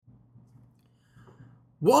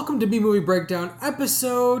Welcome to B Movie Breakdown,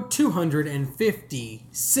 episode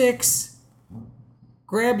 256.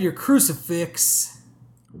 Grab your crucifix.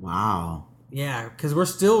 Wow. Yeah, because we're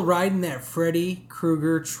still riding that Freddy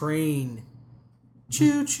Krueger train.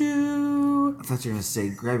 Choo choo. I thought you were going to say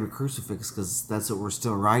grab your crucifix because that's what we're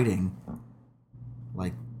still riding.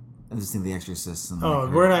 Like, I just think The Exorcist. And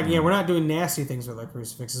We're not doing nasty things with our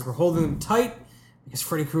crucifixes. We're holding them tight because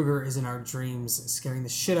Freddy Krueger is in our dreams, scaring the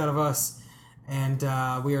shit out of us. And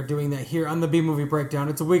we are doing that here on the B Movie Breakdown.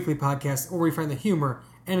 It's a weekly podcast where we find the humor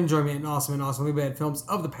and enjoyment in awesome and awesomely bad films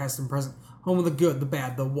of the past and present, home of the good, the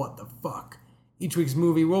bad, the what the fuck. Each week's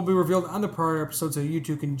movie will be revealed on the prior episode so you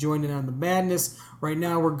two can join in on the madness. Right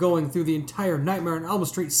now we're going through the entire Nightmare on Elm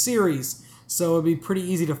Street series, so it'll be pretty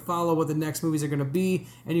easy to follow what the next movies are going to be,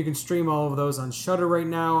 and you can stream all of those on Shudder right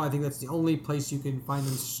now. I think that's the only place you can find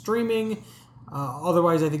them streaming.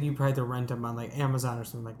 Otherwise, I think you probably have to rent them on like Amazon or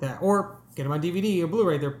something like that, or get them on DVD or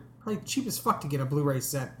Blu-ray. They're probably cheap as fuck to get a Blu-ray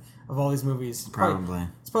set of all these movies. Probably.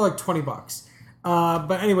 It's probably like $20.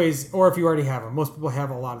 But anyways, or if you already have them, most people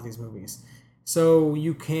have a lot of these movies. So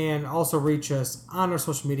you can also reach us on our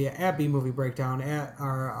social media at bmoviebreakdown, at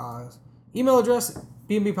our email address,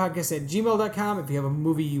 bmbpodcast@gmail.com. If you have a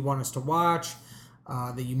movie you want us to watch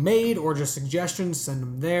that you made, or just suggestions, send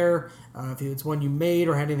them there. If it's one you made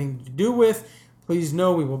or had anything to do with, please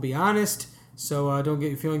know we will be honest. So don't get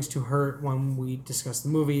your feelings too hurt when we discuss the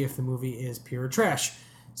movie if the movie is pure trash.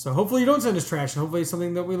 So hopefully you don't send us trash, and hopefully it's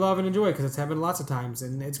something that we love and enjoy, because it's happened lots of times,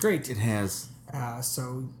 and it's great. It has.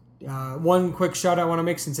 One quick shout out I want to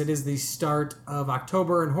make, since it is the start of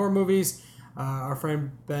October in horror movies. Our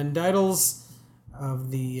friend Ben Didles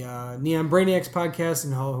of the Neon Brainiacs podcast,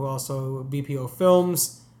 and who also BPO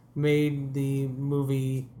Films, made the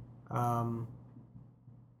movie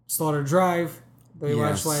Slaughter Drive that we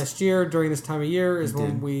watched last year. During this time of year is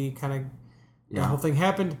when we kind of the whole thing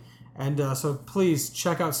happened. And so please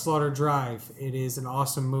check out Slaughter Drive. It is an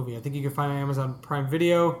awesome movie. I think you can find it on Amazon Prime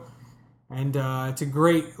Video. And it's a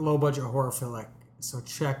great low-budget horror flick. So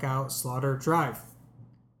check out Slaughter Drive.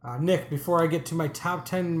 Nick, before I get to my top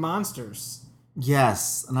 10 monsters.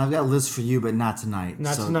 Yes, and I've got a list for you, but not tonight.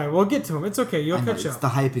 Not tonight. We'll get to them. It's okay. You'll catch up. The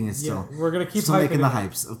hyping is still. Yeah, we're gonna keep still hyping making the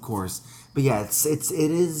hypes, of course. But yeah, it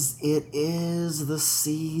is the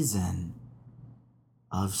season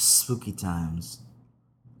of spooky times,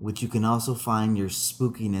 which you can also find your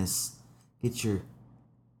spookiness. Get your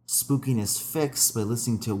spookiness fixed by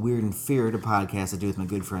listening to Weird and Feared, a podcast I do with my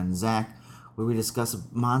good friend Zach, where we discuss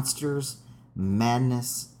monsters,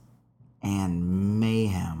 madness, and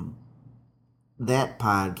mayhem. That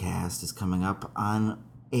podcast is coming up on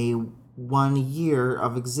a 1 year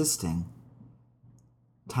of existing.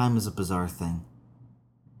 Time is a bizarre thing.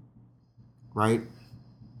 Right?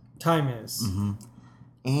 Time is. Mm-hmm.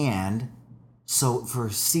 And so for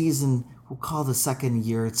season, we'll call the second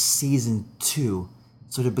year, it's season 2.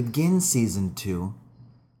 So to begin season 2,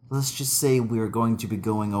 let's just say we're going to be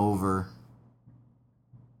going over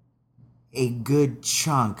a good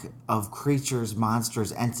chunk of creatures,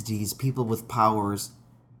 monsters, entities, people with powers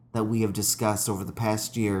that we have discussed over the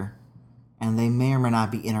past year, and they may or may not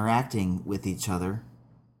be interacting with each other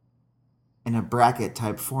in a bracket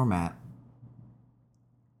type format.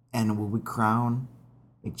 And will we crown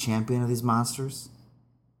a champion of these monsters?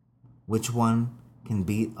 Which one can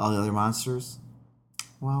beat all the other monsters?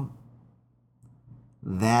 Well,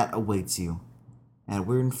 that awaits you at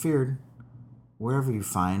Weird and Feared, wherever you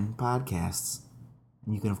find podcasts.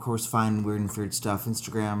 And you can, of course, find Weird and Feared stuff,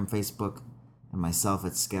 Instagram, Facebook, and myself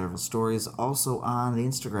at Scatterville Stories, also on the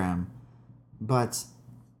Instagram. But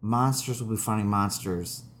monsters will be finding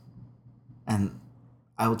monsters. And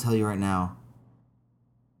I will tell you right now,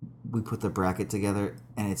 we put the bracket together,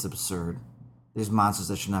 and it's absurd. There's monsters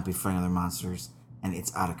that should not be fighting other monsters, and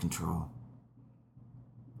it's out of control.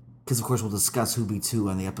 Because, of course, we'll discuss Who Be 2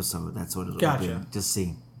 on the episode. That's what it'll be. Just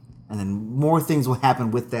see. And then more things will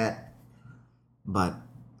happen with that. But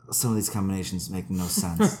some of these combinations make no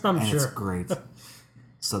sense. I'm and sure. It's great.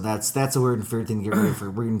 So that's a Weird and Feared thing to get ready for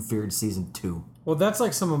Weird and Feared Season 2. Well, that's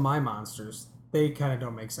like some of my monsters. They kind of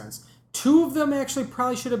don't make sense. 2 of them actually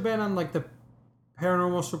probably should have been on like the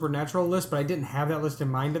Paranormal Supernatural list, but I didn't have that list in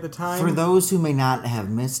mind at the time. For those who may not have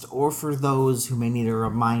missed, or for those who may need a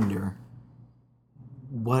reminder,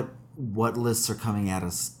 what lists are coming at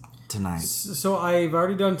us tonight? So I've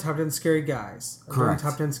already done Top 10 Scary Guys. I've Correct.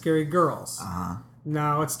 done Top 10 Scary Girls. Uh-huh.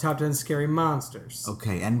 Now it's Top 10 Scary Monsters.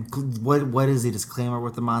 Okay, and what is the disclaimer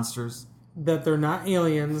with the monsters? That they're not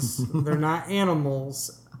aliens, they're not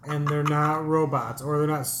animals, and they're not robots, or they're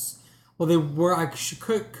not... Well, they were.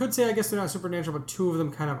 Could say I guess they're not supernatural, but two of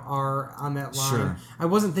them kind of are on that line. Sure. I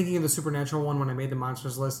wasn't thinking of the supernatural one when I made the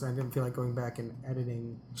monsters list, and I didn't feel like going back and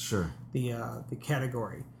editing Sure. the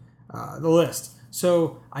category, the list.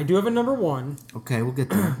 So I do have a number one. Okay, we'll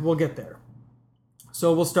get there. We'll get there.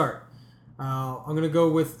 So we'll start. I'm going to go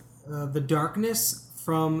with the darkness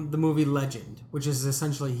from the movie Legend, which is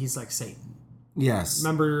essentially he's like Satan. Yes.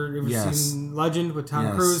 Remember, have you seen Legend with Tom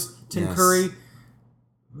Yes. Cruise? Tim Yes. Curry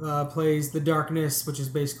plays the darkness, which is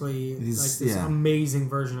basically like this amazing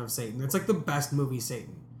version of Satan. It's like the best movie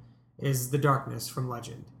Satan is the darkness from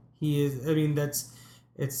Legend. He is. I mean,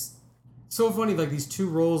 it's so funny. Like these two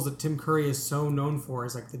roles that Tim Curry is so known for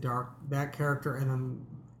is like that character and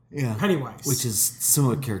then Pennywise, which is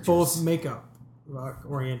similar characters. both makeup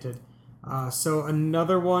oriented. So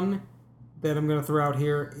another one that I'm going to throw out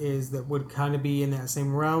here is that would kind of be in that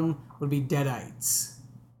same realm would be Deadites.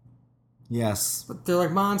 Yes. But they're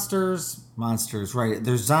like monsters. Monsters, right.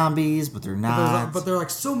 They're zombies, but they're not. But they're like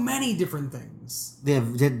so many different things. They have,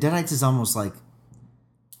 Deadites is almost like...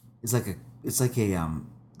 It's like a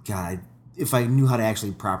God, if I knew how to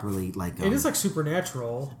actually properly, like... It is like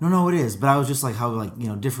supernatural. No, it is. But I was just like, how,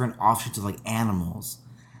 like, different offshoots of, like, animals.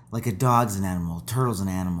 Like a dog's an animal, a turtle's an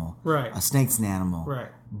animal. Right. A snake's an animal. Right.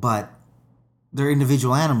 But... They're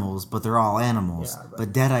individual animals, but they're all animals. Yeah,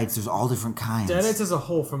 but Deadites, there's all different kinds. Deadites as a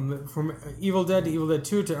whole, from Evil Dead to Evil Dead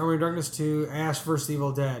 2 to Army of Darkness to Ash vs.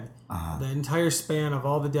 Evil Dead. The entire span of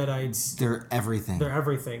all the Deadites. They're everything. They're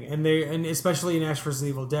everything. And especially in Ash vs.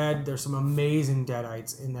 Evil Dead, there's some amazing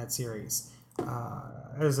Deadites in that series.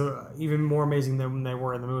 Even more amazing than they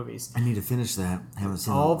were in the movies. I need to finish that. I haven't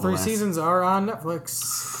seen All three seasons are on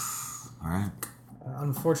Netflix. All right.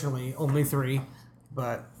 Unfortunately, only 3,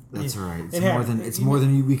 but... That's all right. It's more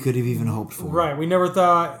than we could have even hoped for. Right. We never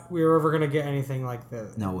thought we were ever going to get anything like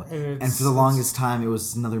that. No. And for the longest time, it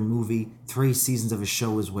was another movie. 3 seasons of a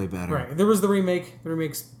show was way better. Right. There was the remake. The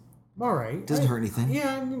remake's all right. Doesn't hurt anything.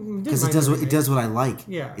 Yeah. Because it does what I like.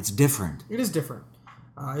 Yeah. It's different. It is different.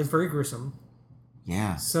 It's very gruesome.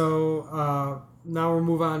 Yeah. So now we'll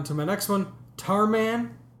move on to my next one.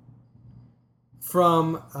 Tarman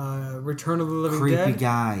from Return of the Living Dead. Creepy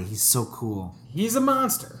guy. He's so cool. He's a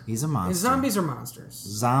monster. He's a monster. And zombies are monsters.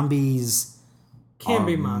 Zombies can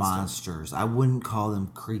be monsters. I wouldn't call them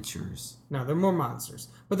creatures. No, they're more monsters.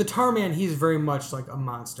 But the Tarman, he's very much like a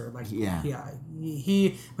monster. Like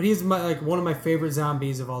but he's like one of my favorite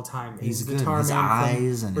zombies of all time. He's the good. Tarman his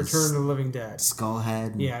eyes from and Return his of the Living Dead. Skull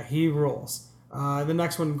head. Yeah, he rules. The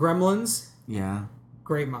next one, Gremlins. Yeah.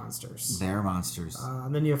 Great monsters. They're monsters.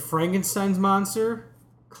 And then you have Frankenstein's monster.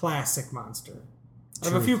 Classic monster. I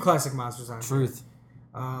have a few classic monsters on Truth.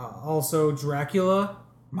 here. Also, Dracula.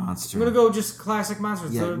 Monster. I'm going to go just classic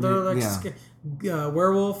monsters. Yeah, they're like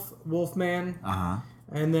werewolf, Wolfman.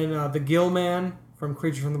 And then the Gill Man from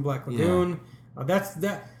Creature from the Black Lagoon.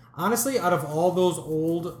 That. Honestly, out of all those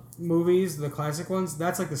old movies, the classic ones,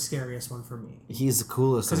 that's like the scariest one for me. He's the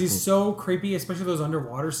coolest. Because he's so creepy, especially those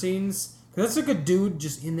underwater scenes. Because that's like a dude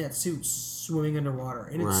just in that suit swimming underwater.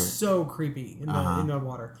 And it's so creepy in the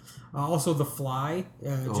water. Also, The Fly.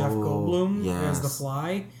 Jeff Goldblum as The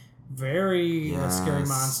Fly. Very scary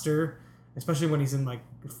monster. Especially when he's in like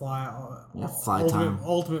Fly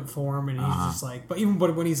ultimate form. And he's just like... But even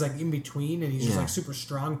when he's like in between and he's just like super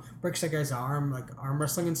strong. Breaks that guy's arm, like arm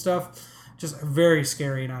wrestling and stuff. Just very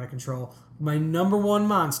scary and out of control. My number one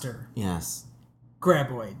monster. Yes.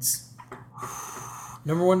 Graboids.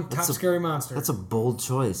 Number one scary monster. That's a bold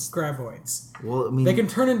choice. Graboids. Well, I mean... They can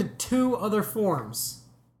turn into 2 other forms.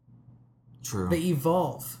 True. They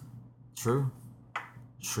evolve. True.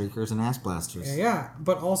 Shriekers and ass blasters. Yeah,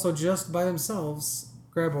 but also just by themselves,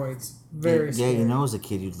 Graboids. Very scary. Yeah, you know as a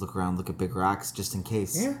kid you'd look around, look at big rocks just in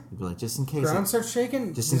case. Yeah. You'd be like, just in case. Ground starts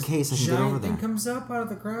shaking. Just in case I can get over there. Giant thing comes up out of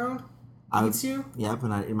the ground, eats you. Yep,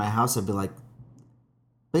 and in my house I'd be like,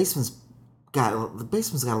 the basement's got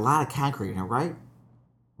a lot of concrete in it, right?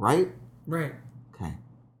 Right? Right. Okay.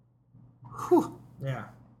 Whew. Yeah.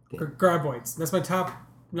 Okay. Graboids. That's my top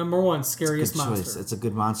number one scariest monster. Choice. It's a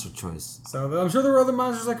good monster choice. So I'm sure there were other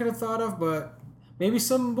monsters I could have thought of, but maybe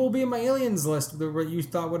some will be in my aliens list that you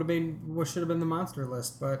thought should have been the monster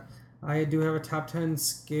list. But I do have a top 10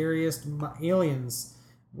 scariest aliens,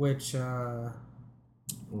 which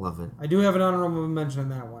love it. I do have an honorable mention on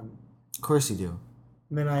that one. Of course you do.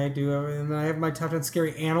 And then I have my top 10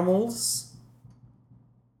 scary animals.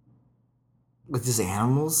 With just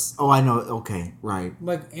animals? Oh, I know. Okay, right.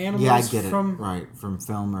 Like animals. Yeah, I get it. Right, from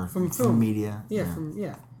film or from media.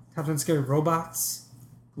 Top 10 scary robots.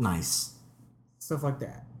 Nice. Stuff like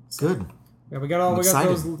that. Good. Yeah, we got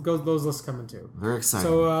excited. those lists coming too. Very excited.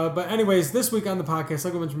 So, but anyways, this week on the podcast,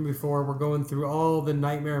 like I mentioned before, we're going through all the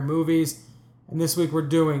Nightmare movies, and this week we're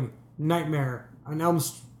doing Nightmare on Elm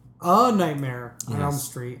Street, A Nightmare on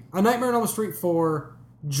Elm Street 4,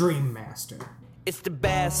 Dream Master. It's the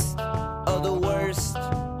best of the worst.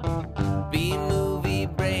 B-movie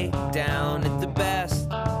breakdown. It's the best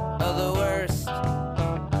of the worst.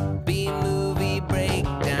 B-movie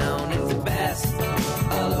breakdown. It's the best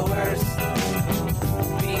of the worst.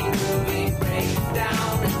 B-movie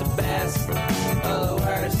breakdown. It's the best of the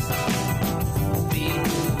worst.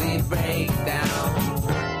 B-movie breakdown.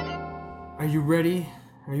 Are you ready?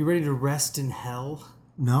 Are you ready to rest in hell?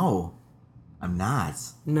 No, I'm not.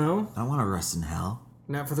 No? I don't want to rest in hell.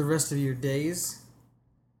 Not for the rest of your days?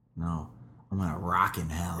 No, I'm gonna rock in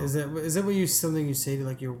hell. Is that something you say to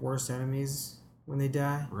like your worst enemies when they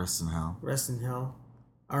die? Rest in hell. Rest in hell.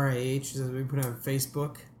 RIH, is that what you put on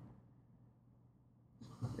Facebook?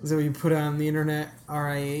 Is that what you put on the internet?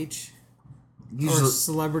 RIH? Or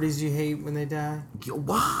celebrities you hate when they die?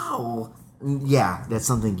 Wow. Yeah, that's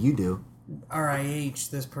something you do. RIH,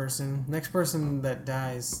 this person. Next person that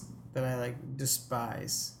dies that I like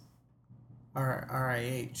despise.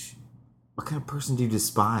 RIH. What kind of person do you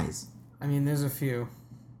despise? I mean, there's a few.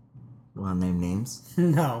 Want to name names?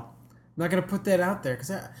 No. I'm not going to put that out there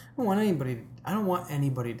because I don't want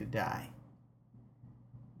anybody to die.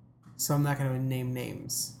 So I'm not going to name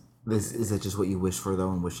names. Is that just what you wish for,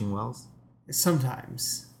 though, in wishing wells?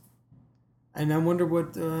 Sometimes. And I wonder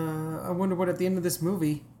what at the end of this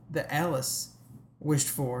movie that Alice wished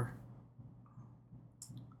for.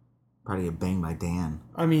 Probably get banged by Dan.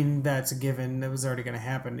 I mean, that's a given. That was already going to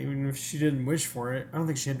happen. Even if she didn't wish for it. I don't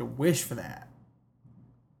think she had to wish for that.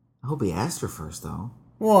 I hope he asked her first, though.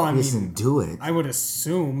 Well, I he mean, doesn't do it. I would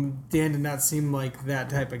assume Dan did not seem like that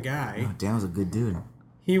type of guy. No, Dan was a good dude.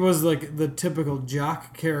 He was like the typical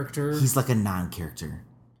jock character. He's like a non-character.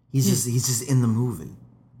 He's just in the movie.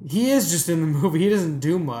 He is just in the movie. He doesn't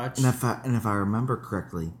do much. And if I remember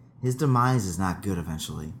correctly, his demise is not good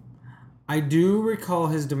eventually. I do recall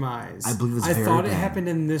his demise. I believe it's very bad. I thought it happened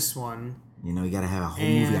in this one. You know, you gotta have a whole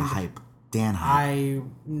movie of hype. Dan hype. I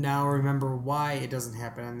now remember why it doesn't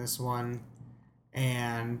happen in this one.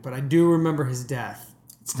 But I do remember his death.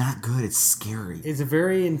 It's not good. It's scary. It's a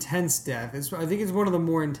very intense death. I think it's one of the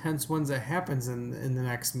more intense ones that happens in the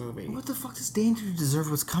next movie. What the fuck does Dan do to deserve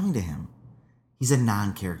what's coming to him? He's a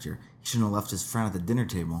non-character. He shouldn't have left his friend at the dinner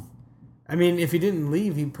table. I mean, if he didn't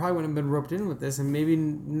leave, he probably wouldn't have been roped in with this and maybe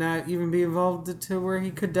not even be involved to where he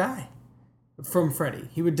could die from Freddy.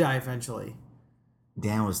 He would die eventually.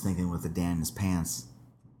 Dan was thinking with the Dan in his pants.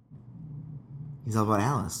 He's all about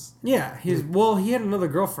Alice. Yeah, he had another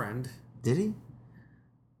girlfriend. Did he?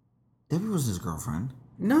 Debbie wasn't his girlfriend.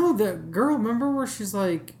 No, the girl, remember where she's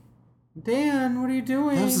like, Dan, what are you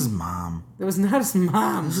doing? That was his mom. That was not his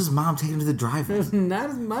mom. That was his mom taking him to the drive-in. That was not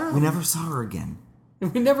his mom. We never saw her again.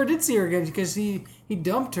 We never did see her again because he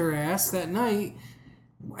dumped her ass that night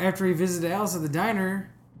after he visited Alice at the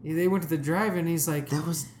diner. They went to the drive-in. He's like,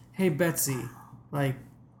 "Hey Betsy, like,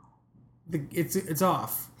 it's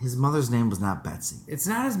off." His mother's name was not Betsy. It's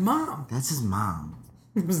not his mom. That's his mom.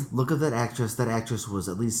 Look at that actress. That actress was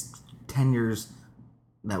at least 10 years.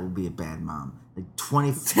 That would be a bad mom. Like 20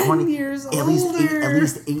 years at older. At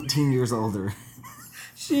least 18 years older.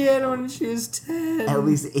 She had one when she was 10. At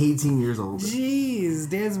least 18 years older. Jeez,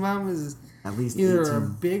 Dan's mom was at least either 18. a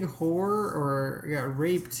big whore or got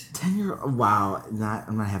raped. 10-year. Wow, I'm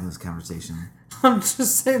not having this conversation. I'm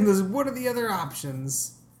just saying, what are the other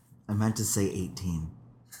options? I meant to say 18.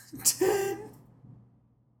 10.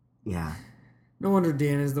 Yeah. No wonder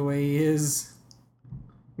Dan is the way he is.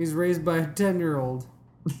 He's raised by a 10-year-old.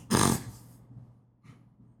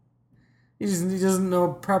 He doesn't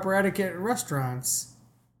know proper etiquette at restaurants.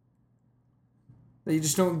 That you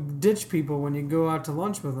just don't ditch people when you go out to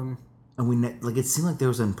lunch with them. And it seemed like there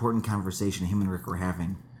was an important conversation him and Rick were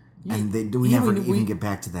having. And we never even get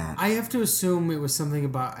back to that. I have to assume it was something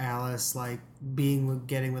about Alice, like getting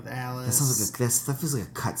with Alice. That feels like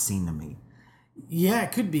a cut scene to me. Yeah,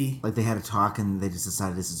 it could be. Like they had a talk and they just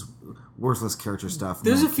decided this is worthless character stuff.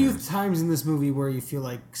 There's a few times in this movie where you feel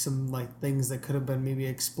like some like things that could have been maybe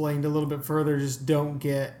explained a little bit further just don't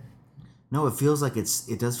get. No, it feels like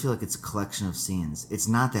it does feel like it's a collection of scenes. It's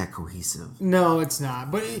not that cohesive. No, it's not.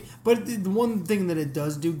 But the one thing that it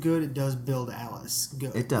does do good, it does build Alice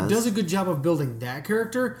good. It does. It does a good job of building that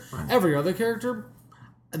character. Right. Every other character,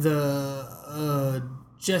 the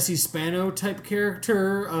Jesse Spano type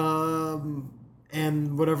character,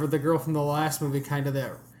 and whatever the girl from the last movie, kind of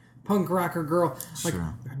that punk rocker girl, like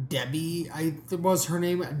Debbie, was her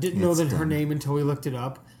name. I didn't know that her name until we looked it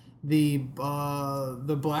up. the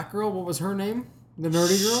black girl. What was her name? The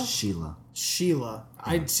nerdy girl. Sheila.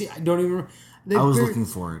 I see. I don't even. I was looking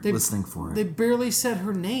for it, listening for it. They barely said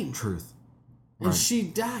her name. Truth. And Right. she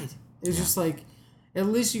died. It was just like, at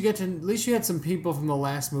least you had some people from the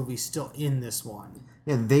last movie still in this one.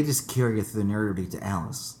 Yeah, they just carry it through the narrative to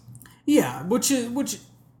Alice. Yeah, which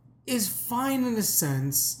is fine in a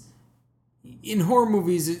sense. In horror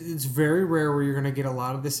movies, it's very rare where you're going to get a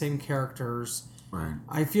lot of the same characters. Right.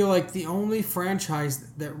 I feel like the only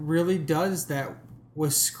franchise that really does that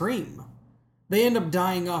was Scream. They end up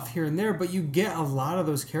dying off here and there, but you get a lot of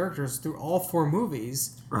those characters through all 4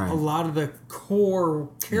 movies. Right. A lot of the core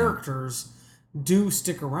characters do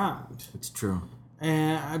stick around. It's true.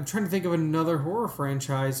 And I'm trying to think of another horror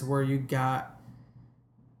franchise where you got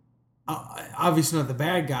obviously not the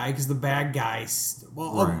bad guy, because the bad guy,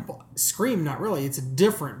 Scream, not really. It's a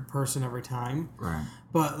different person every time. Right.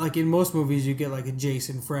 But like in most movies, you get like a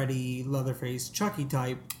Jason, Freddy, Leatherface, Chucky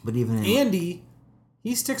type. But even in... Andy,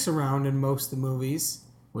 he sticks around in most of the movies.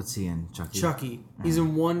 What's he in? Chucky? Chucky. He's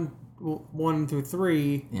in 1 through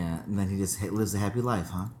 3. Yeah, and then he just lives a happy life,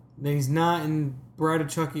 huh? Then he's not in Bride of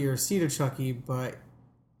Chucky or Seed of Chucky, but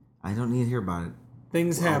I don't need to hear about it.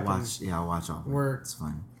 things happen. I'll watch all of it. It's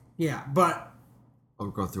fine. Yeah, but... I'll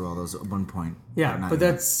go through all those at one point. Yeah, but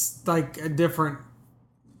that's like a different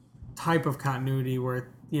type of continuity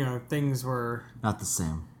where, things were... Not the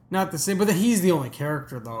same. Not the same, but he's the only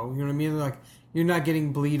character, though. You know what I mean? Like, you're not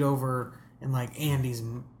getting bleed over in, like, Andy's...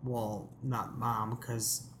 Well, not mom,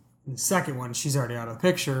 because in the second one, she's already out of the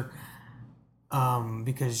picture.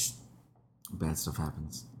 Because... Bad stuff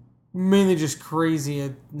happens. Mainly just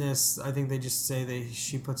craziness. I think they just say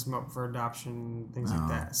she puts him up for adoption, things like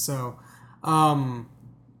that. So,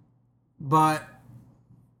 but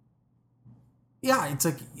yeah, it's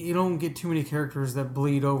like you don't get too many characters that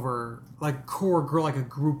bleed over like like a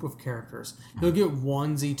group of characters. You'll get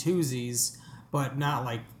onesie twosies, but not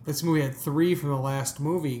like this movie had 3 from the last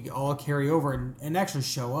movie all carry over and actually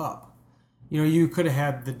show up. You could have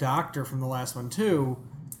had the doctor from the last one too.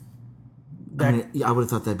 I would have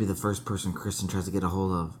thought that'd be the first person Kristen tries to get a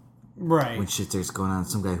hold of. Right. When shit starts going on,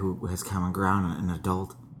 some guy who has common ground, an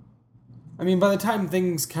adult. I mean, by the time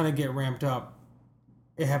things kind of get ramped up,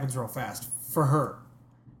 it happens real fast for her.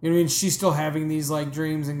 You know what I mean? She's still having these like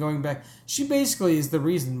dreams and going back. She basically is the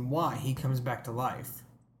reason why he comes back to life.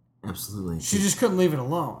 Absolutely. She just couldn't leave it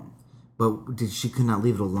alone. But she could not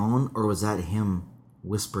leave it alone, or was that him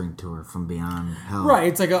whispering to her from beyond hell? Right.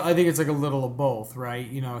 It's like I think it's like a little of both, right?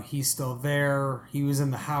 He's still there. He was in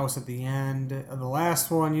the house at the end of the last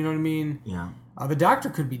one. You know what I mean? Yeah. The doctor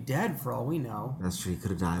could be dead for all we know. That's true. He could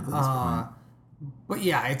have died by this point. But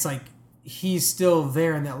yeah, it's like he's still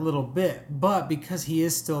there in that little bit. But because he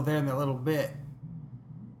is still there in that little bit,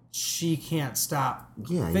 she can't stop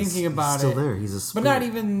thinking about he's still there. He's a spirit. But not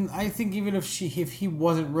even. I think even if he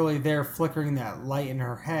wasn't really there, flickering that light in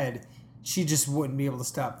her head, she just wouldn't be able to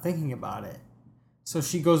stop thinking about it. So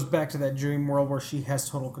she goes back to that dream world where she has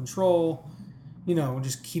total control, and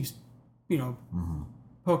just keeps,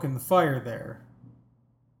 poking the fire there.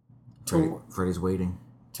 Freddy's waiting.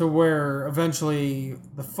 To where eventually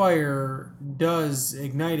the fire does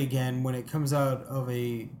ignite again when it comes out of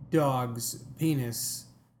a dog's penis,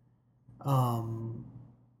 in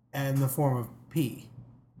the form of pee.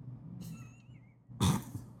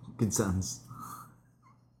 Good sentence.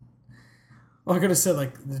 Well, I could have said,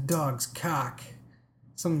 like, the dog's cock.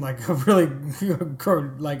 Something, like, really,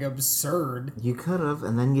 like, absurd. You could have,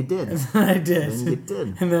 and then you did. And then I did. And you did.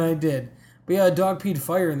 And then I did. But yeah, a dog peed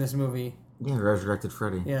fire in this movie. Yeah, resurrected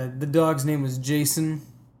Freddy. Yeah, the dog's name was Jason.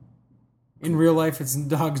 In real life, its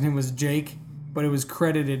dog's name was Jake. But it was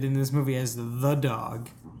credited in this movie as the dog.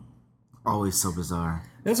 Always so bizarre.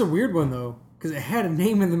 That's a weird one, though. Because it had a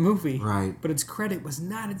name in the movie. Right. But its credit was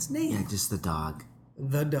not its name. Yeah, just the dog.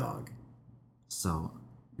 The dog. So,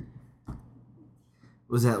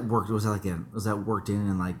 was that worked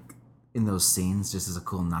in like in those scenes just as a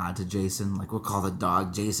cool nod to Jason? Like, we'll call the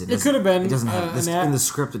dog Jason. It could have been. It doesn't have in the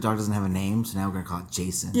script. The dog doesn't have a name, so now we're gonna call it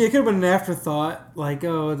Jason. Yeah, it could have been an afterthought, like,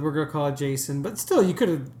 oh, we're gonna call it Jason. But still, you could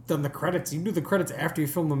have done the credits. You do the credits after you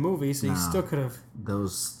film the movie, so you still could have.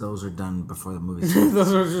 Those are done before the movie.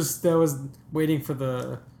 That was waiting for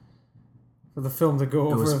the film to go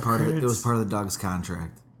over. It was part of the dog's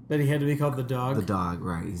contract. That he had to be called the dog? The dog,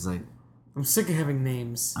 right. He's like... I'm sick of having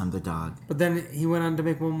names. I'm the dog. But then he went on to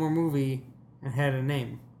make one more movie and had a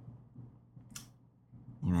name.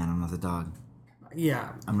 Yeah, man, I'm not the dog.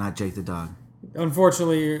 Yeah. I'm not Jake the dog.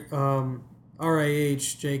 Unfortunately,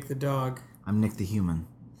 R.I.H. Jake the dog. I'm Nick the human.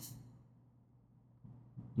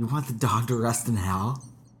 You want the dog to rest in hell?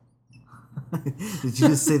 Did you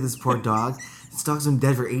just say this poor dog? This dog's been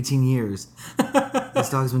dead for 18 years. This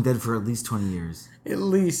dog's been dead for at least 20 years. At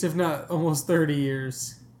least, if not almost 30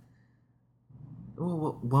 years.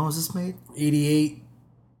 Well, when was this made? 88.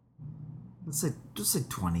 Let's say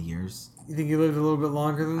 20 years. You think he lived a little bit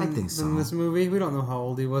longer than, I think so. than this movie? We don't know how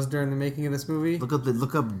old he was during the making of this movie. Look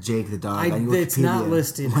up Jake the dog. It's not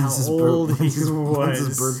listed how old he was. When's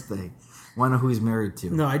his birthday? Want to know who he's married to?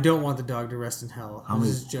 No, I don't want the dog to rest in hell. I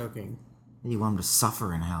was just joking. You want him to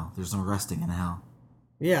suffer in hell. There's no resting in hell.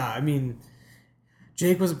 Yeah, I mean,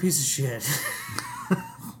 Jake was a piece of shit.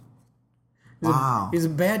 Wow. He's a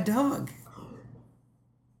bad dog.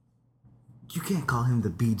 You can't call him the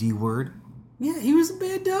BD word. Yeah, he was a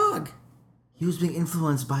bad dog. He was being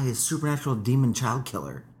influenced by his supernatural demon child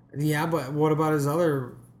killer. Yeah, but what about his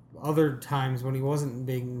other times when he wasn't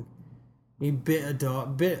being... He bit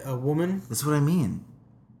a woman? That's what I mean.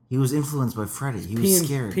 He was influenced by Freddy. He was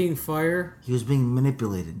scared. Peeing fire. He was being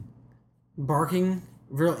manipulated. Barking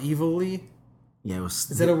real evilly. Yeah, it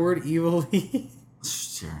was... Is that a word, evilly?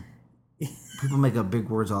 Sure. People make up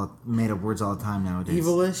made up words all the time nowadays.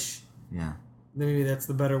 Evilish? Yeah. Maybe that's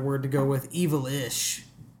the better word to go with. Evilish.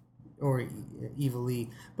 Or evilly.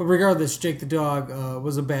 But regardless, Jake the dog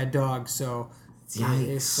was a bad dog, so...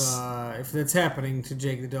 Yikes. If that's happening to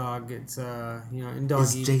Jake the dog, it's in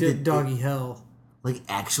doggy hell. Like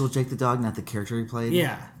actual Jake the dog, not the character he played?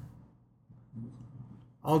 Yeah.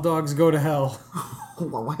 All dogs go to hell.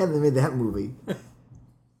 Why haven't they made that movie?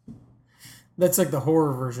 That's like the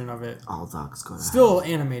horror version of it. All dogs go to hell. Still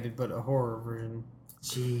animated, but a horror version.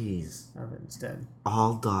 Jeez. Of it instead.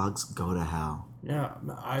 All dogs go to hell. Yeah.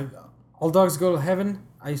 All Dogs Go to Heaven.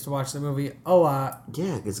 I used to watch that movie a lot.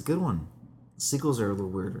 Yeah, it's a good one. Sequels are a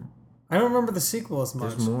little weirder. I don't remember the sequel as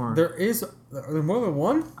much. There's more. Are there more than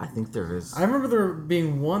one? I think there is. I remember there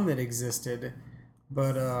being one that existed,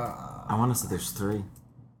 but I want to say there's 3.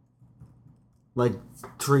 Like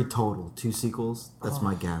 3 total. 2 sequels. That's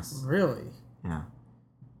my guess. Really? Yeah.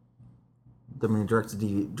 I mean,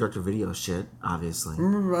 direct-to-video shit, obviously. I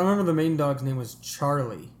remember the main dog's name was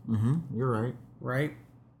Charlie. Mm-hmm. You're right. Right?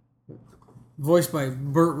 Voiced by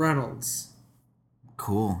Burt Reynolds.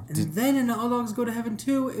 Cool. And then in All Dogs Go to Heaven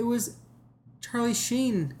 2, it was Charlie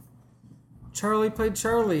Sheen. Charlie played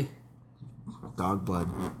Charlie. Dog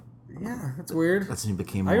blood. Yeah, that's weird. That's when he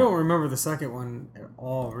became... I don't remember the second one at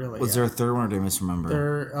all, really. Was there a third one, or did I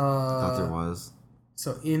misremember? I thought there was.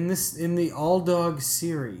 So in the All Dog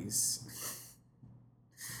series,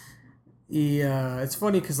 it's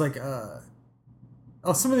funny because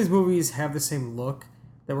some of these movies have the same look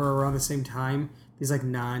that were around the same time. These like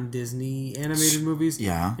non-Disney animated movies.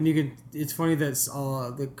 Yeah. And it's funny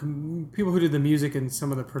that people who did the music and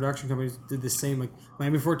some of the production companies did the same, like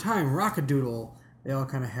Land Before Time, Rock-a-Doodle. They all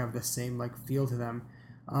kind of have the same like feel to them.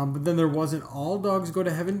 But then there was an All Dogs Go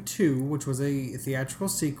to Heaven 2, which was a theatrical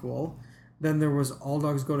sequel. Then there was All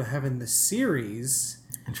Dogs Go to Heaven, the series.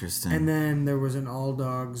 Interesting. And then there was an All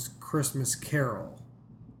Dogs Christmas Carol.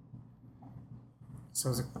 So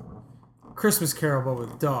it was a Christmas Carol, but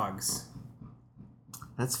with dogs.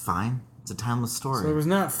 That's fine. It's a timeless story. So it was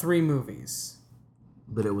not 3 movies.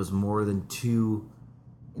 But it was more than 2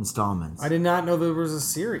 installments. I did not know there was a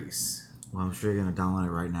series. Well, I'm sure you're going to download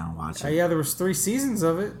it right now and watch it. Yeah, there was 3 seasons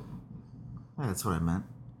of it. Yeah, that's what I meant.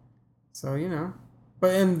 So,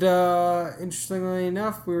 But, interestingly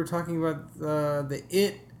enough, we were talking about the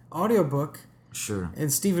It audiobook. Sure.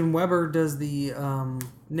 And Steven Weber does the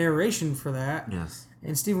narration for that. Yes.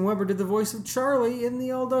 And Steven Weber did the voice of Charlie in the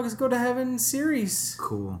All Dogs Go to Heaven series.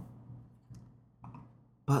 Cool.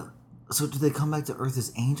 But, so do they come back to Earth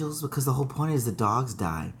as angels? Because the whole point is the dogs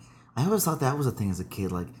die. I always thought that was a thing as a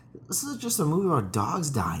kid. Like, this is just a movie about dogs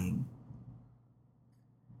dying.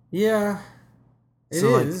 Yeah. It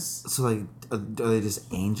is. Are they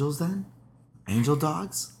just angels then? Angel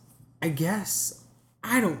dogs? I guess.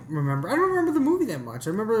 I don't remember. I don't remember the movie that much. I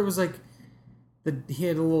remember it was like... he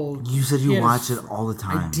had a little... You said you watch it all the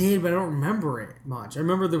time. I did, but I don't remember it much. I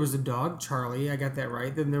remember there was a dog, Charlie. I got that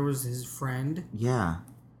right. Then there was his friend. Yeah.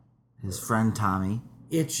 His friend Tommy.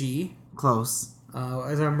 Itchy. Close.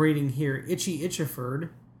 As I'm reading here, Itchy Itchiford.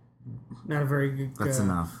 Not a very good... That's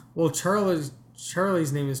enough. Well, Charlie's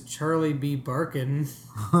name is Charlie B. Barkin.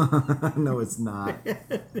 No, it's not.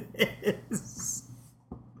 It is.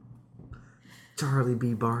 Charlie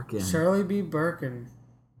B. Barkin. Charlie B. Barkin.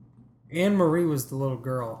 Anne Marie was the little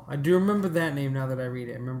girl. I do remember that name now that I read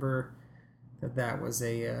it. I remember that was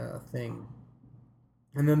a thing.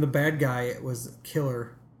 And then the bad guy was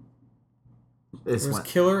Killer. It was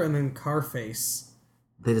Killer and then Carface.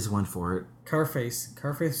 They just went for it.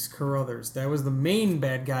 Carface Carruthers. That was the main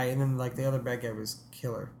bad guy, and then like the other bad guy was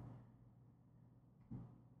Killer.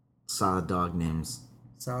 Solid dog names.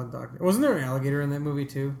 Solid dog. Wasn't there an alligator in that movie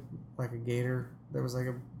too? Like a gator that was like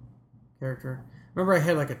a character. Remember, I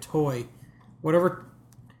had like a toy, whatever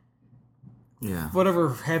Yeah.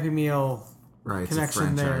 Happy Meal Right.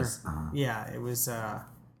 connection there. Uh-huh. Yeah, it was.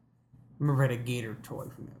 Remember, I had a gator toy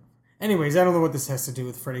from it. Anyways, I don't know what this has to do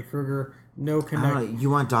with Freddy Krueger. No I don't know. connection. You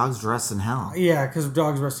want dogs dressed in hell. Yeah, because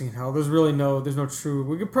dogs resting in hell. There's no true.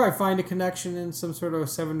 We could probably find a connection in some sort of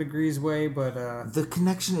 7 Degrees way, but The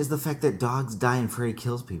connection is the fact that dogs die and Freddy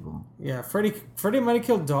kills people. yeah, Freddy might have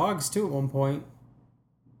killed dogs too at one point.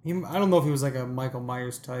 I don't know if he was like a Michael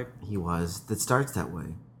Myers type. He was. That starts that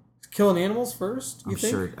way. Killing animals first, you I'm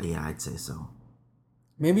think? sure. Yeah, I'd say so.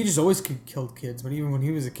 Maybe he just always killed kids, but even when he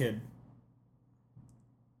was a kid.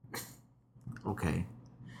 Okay.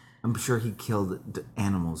 I'm sure he killed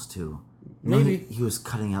animals too. Maybe. He was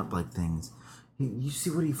cutting up like things. You see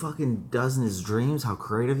what he fucking does in his dreams? How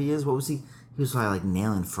creative he is? What was he? He was probably like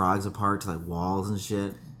nailing frogs apart to like walls and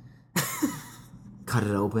shit. Cut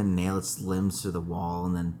it open, nail its limbs to the wall,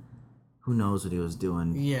 and then who knows what he was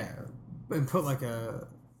doing. Yeah, and put like a,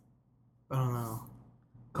 I don't know,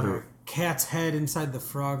 Put like a cat's head inside the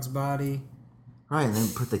frog's body. Right, and then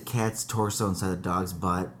put the cat's torso inside the dog's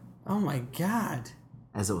butt Oh my god.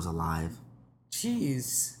 as it was alive.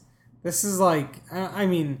 Jeez. This is like, I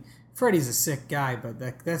mean, Freddy's a sick guy, but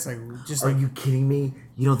that's like just Are like you kidding me?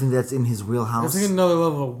 You don't think that's in his wheelhouse? that's like another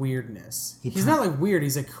level of weirdness. He's tried- not like weird.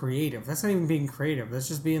 He's like creative. That's not even being creative. That's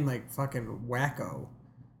just being like fucking wacko.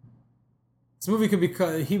 This movie could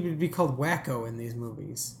be he would be called Wacko in these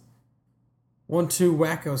movies. 1, 2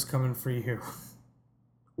 wackos coming for you.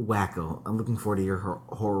 Wacko. I'm looking forward to your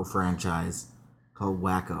horror franchise called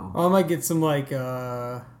Wacko. Oh, I might get some like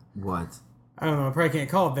What? I don't know. I probably can't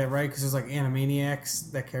call it that, right? Because there's like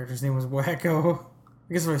Animaniacs. That character's name was Wacko.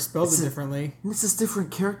 I guess if I spelled it differently. This is a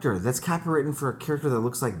different character. That's copywritten for a character that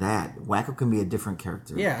looks like that. Wacko can be a different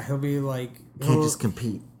character. Yeah, he'll be like. Can't just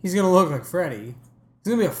compete. He's gonna look like Freddy.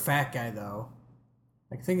 He's gonna be a fat guy though.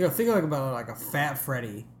 Like think like about like a fat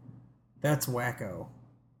Freddy. That's Wacko.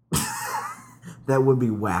 That would be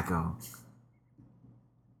Wacko.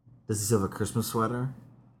 Does he still have a Christmas sweater?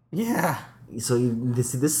 Yeah. So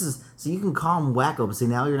this is so you can call him Wacko, but see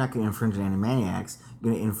now you're not going to infringe on Animaniacs.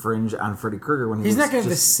 You're going to infringe on Freddy Krueger when He's was not gonna have the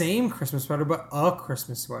just same Christmas sweater, but a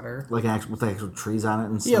Christmas sweater. like with actual trees on it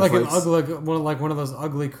and Yeah, like an snowflakes. ugly, one of those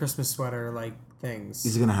ugly Christmas sweater like things.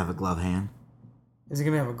 He's going to have a glove hand. Is he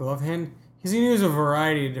gonna have a glove hand? He's gonna use a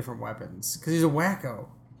variety of different weapons because he's a wacko.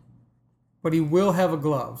 But he will have a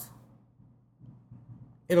glove.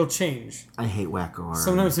 It'll change. I hate Wacko already.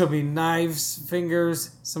 Sometimes it'll be knives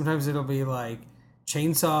fingers. Sometimes it'll be like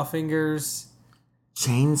chainsaw fingers.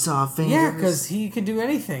 Chainsaw fingers. Yeah, because he can do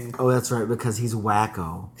anything. Oh, that's right, because he's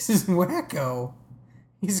Wacko. This is wacko.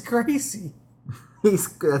 He's crazy.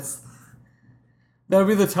 That's That'll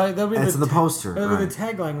be the that'll be That's the poster, That'll be right. the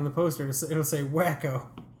tagline on the poster. It'll say wacko.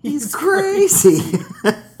 he's crazy.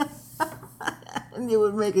 And it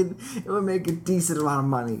would make a decent amount of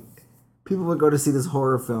money. People would go to see this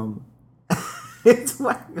horror film. It's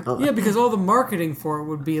Wacko. Yeah, because all the marketing for it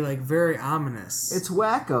would be like very ominous. It's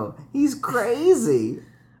Wacko. He's crazy.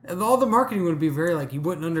 And all the marketing would be very like you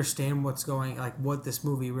wouldn't understand what's going like what this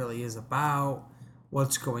movie really is about,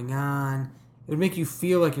 what's going on. It would make you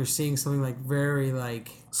feel like you're seeing something like very like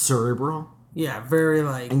Cerebral. yeah, very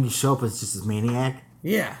like And you show up as just this maniac.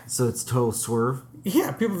 yeah. So it's total swerve.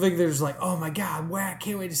 Yeah, people think they're just like, "Oh my god, whack,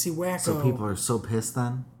 can't wait to see Wacko." So people are so pissed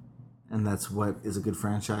then. And that's what is a good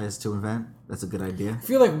franchise to invent. That's a good idea. I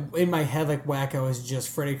feel like in my head like Wacko is just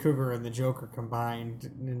Freddy Krueger and the Joker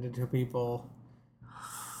combined into two people.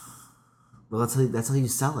 Well, that's how you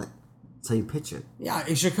sell it. That's how you pitch it. Yeah,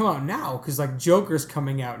 it should come out now because like Joker's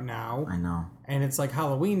coming out now. I know. And it's like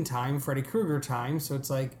Halloween time, Freddy Krueger time, so it's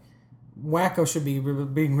like Wacko should be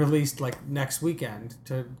being released like next weekend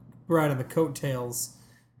to ride on the coattails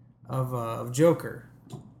of Joker.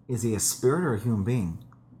 Is he a spirit or a human being?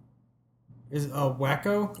 Is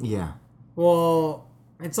Wacko? Yeah. Well,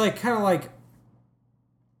 it's like kind of like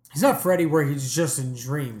he's not Freddy where he's just in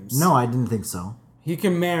dreams. No, I didn't think so. He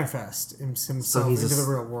can manifest himself So he's into a,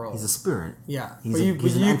 the real world. He's a spirit. Yeah, He's but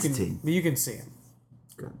he's an you entity. but you can see him.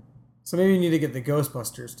 Good. So maybe you need to get the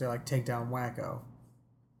Ghostbusters to like take down Wacko.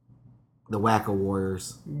 The Wacko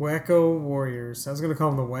Warriors. Wacko Warriors. I was gonna call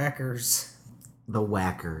them the Whackers. The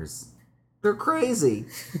Whackers. They're crazy.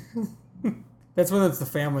 That's when it's the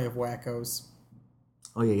family of wackos.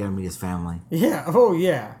 Oh, yeah, you gotta meet his family. Yeah. Oh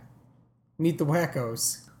yeah. Meet the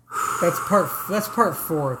wackos. That's part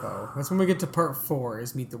 4 though. That's when we get to part 4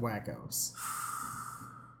 is meet the wackos.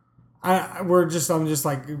 I'm just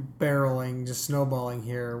like barreling, just snowballing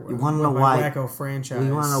here. You want to with know my why? Wacko franchise. Well,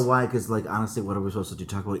 you want to know why? Because, like, honestly, what are we supposed to do?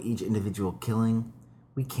 Talk about each individual killing?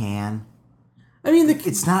 We can. I mean,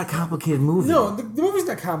 It's not a complicated movie. no, the movie's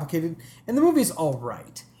not complicated, and the movie's all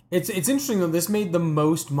right. It's interesting though. This made the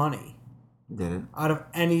most money Did it? out of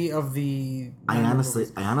any of the. I honestly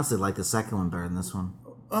like the second one better than this one.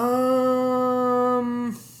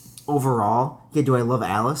 Overall, yeah. Do I love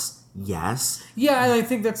Alice? Yes. Yeah, and I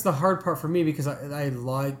think that's the hard part for me because I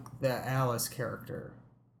like the Alice character.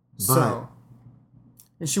 So,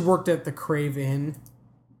 and she worked at the Crave Inn.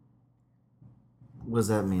 What does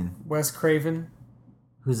that mean? Wes Craven.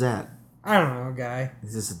 Who's that? I don't know, guy.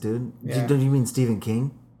 Is this a dude? Yeah. Don't you mean Stephen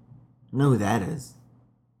King? I know who that is.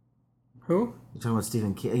 Who? You're talking about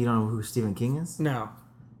Stephen King? You don't know who Stephen King is? No.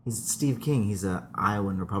 He's Steve King. He's a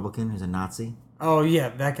Iowan Republican. He's a Nazi. Oh yeah,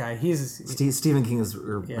 that guy. Stephen King is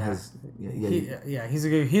Yeah. yeah. He's a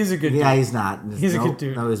good dude. Yeah, he's not. He's a good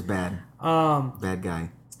dude. No, he's bad. Bad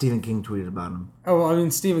guy. Stephen King tweeted about him. Oh, well, I mean,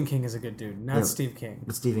 Stephen King is a good dude, not Yeah. Steve King.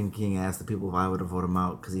 But Stephen King asked the people if I would have voted him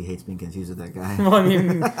out because he hates being confused with that guy. Well, I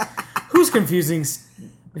mean, who's confusing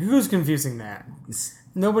that?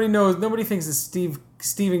 Nobody knows. Nobody thinks that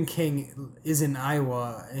Stephen King is in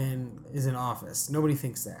Iowa and is in office. Nobody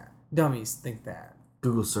thinks that. Dummies think that.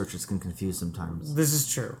 Google searches can confuse sometimes. This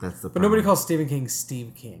is true. That's the But nobody problem. calls Stephen King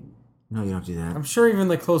Steve King. No, you don't do that. I'm sure even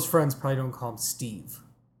like close friends probably don't call him Steve.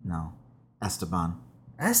 No. Esteban.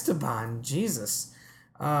 Esteban, Jesus.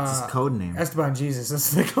 It's his code name. Esteban Jesus,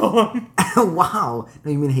 that's what they call him. Wow.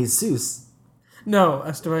 No, you mean Jesus. No,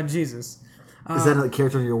 Esteban Jesus. Is that a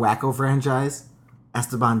character in your Wacko franchise?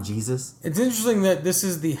 Esteban Jesus? It's interesting that this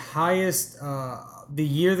is the highest, the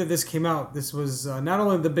year that this came out, this was not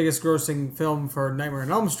only the biggest grossing film for Nightmare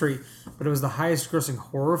on Elm Street, but it was the highest grossing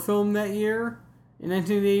horror film that year in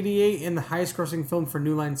 1988 and the highest grossing film for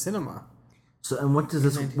New Line Cinema. So, and when does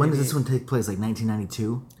this one take place? Like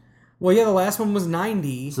 1992? Well, yeah, the last one was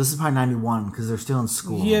 90. So this is probably 91 because they're still in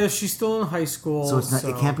school. Yeah, she's still in high school. So it's not.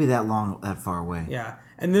 It can't be that long, that far away. Yeah,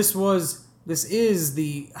 and this is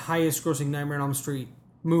the highest grossing Nightmare on Elm Street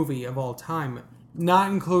movie of all time,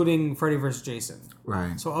 not including Freddy vs. Jason.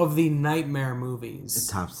 Right. So of the Nightmare movies,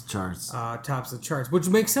 It tops the charts. tops the charts, which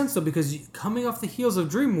makes sense though because coming off the heels of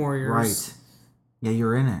Dream Warriors, Right. Yeah,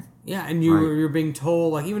 you're in it. Yeah, and Right. you're being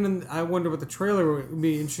told like I wonder what the trailer would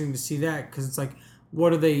be interesting to see that because it's like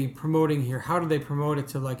what are they promoting here? How do they promote it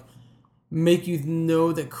to like make you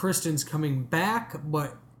know that Kristen's coming back,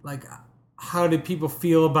 but like how did people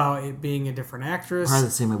feel about it being a different actress? Probably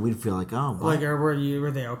the same way we'd feel like, oh, what? Like,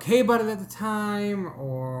 were they okay about it at the time,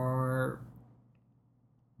 or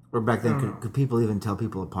back then, could people even tell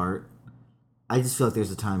people apart? I just feel like there's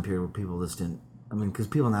a time period where people just didn't. I mean, because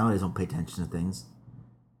people nowadays don't pay attention to things.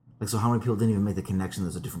 Like, so how many people didn't even make the connection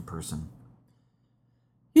there's a different person?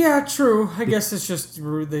 Yeah, true. I guess it's just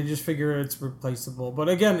they just figure it's replaceable. But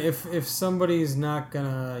again, if somebody's not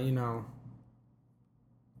gonna,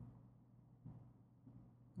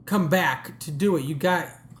 come back to do it,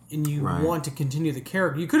 you Right. want to continue the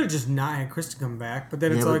character, you could have just not had Kristen come back, but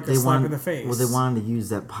then it's but like a slap in the face. Well, they wanted to use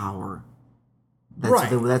that power. That's Right.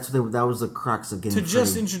 that was the crux of getting to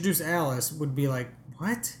just Freddy. introduce Alice would be like,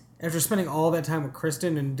 what? After spending all that time with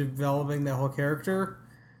Kristen and developing that whole character,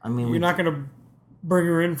 I mean, you're not gonna bring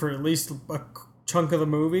her in for at least a chunk of the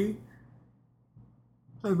movie.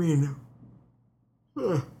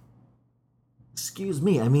 Excuse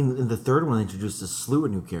me. I mean, in the third one, they introduced a slew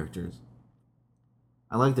of new characters.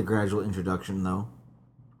 I like the gradual introduction, though.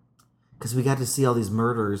 Because we got to see all these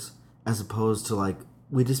murders as opposed to, like,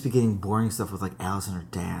 we'd just be getting boring stuff with, like, Alice and her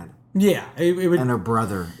dad. Yeah, it would. And her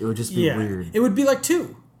brother. It would just be weird. It would be like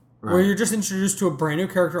 2, where Right. you're just introduced to a brand new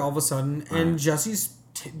character all of a sudden, and Jesse's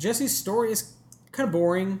story is kind of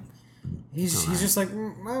boring. He's just like,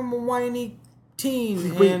 I'm a whiny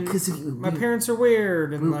teen, Wait, and 'cause my parents are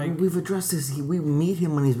weird, and like, We've addressed this. We meet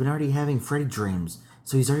him when he's been already having Freddy dreams.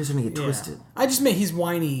 So he's already starting to get yeah. twisted. I just meant he's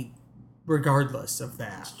whiny, regardless of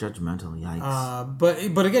that. Judgmental, yikes.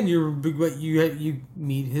 But again, you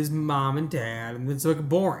meet his mom and dad, and it's like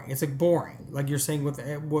boring. It's like boring, like you're saying with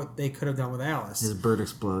what they could have done with Alice. His bird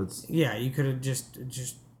explodes. Yeah, you could have just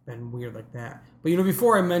been weird like that. But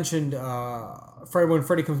before I mentioned when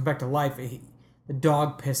Freddy comes back to life, the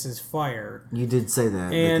dog pisses fire. You did say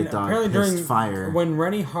that. And the dog apparently pissed during fire. when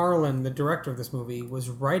Rennie Harlan, the director of this movie, was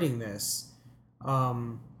writing this,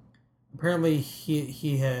 apparently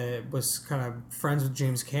he was kind of friends with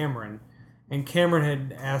James Cameron, and Cameron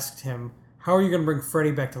had asked him, "How are you going to bring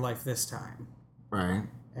Freddy back to life this time?" Right.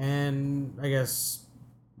 And I guess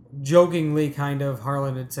jokingly, kind of,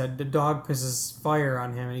 Harlan had said the dog pisses fire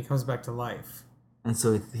on him and he comes back to life. And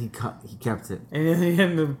so he kept it. And then he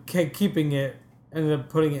ended up keeping it, ended up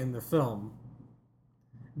putting it in the film.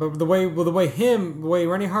 But the way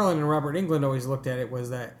Rennie Harlan and Robert Englund always looked at it was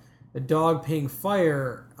that the dog paying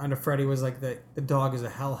fire onto Freddy was like the dog is a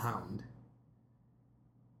hellhound.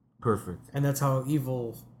 Perfect. And that's how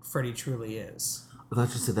evil Freddy truly is. I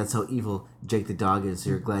thought you said that's how evil Jake the dog is,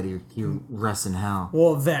 so you're glad he rests in hell.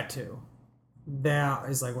 Well, that too. That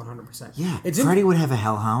is like 100%. Yeah, Freddy would have a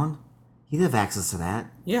hellhound. He'd have access to that.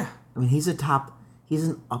 Yeah. I mean, he's an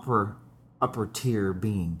upper tier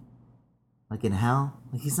being. Like in hell,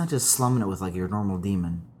 like he's not just slumming it with like your normal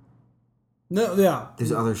demon. No, yeah.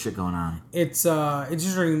 There's other shit going on. It's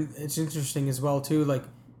interesting. It's interesting as well too. Like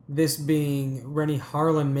this being Rennie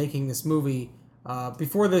Harlan making this movie.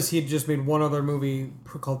 Before this, he had just made one other movie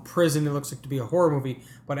called Prison. It looks like to be a horror movie.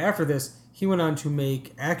 But after this, he went on to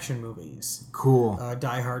make action movies. Cool.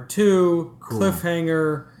 Die Hard 2, Cool.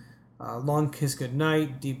 Cliffhanger, Long Kiss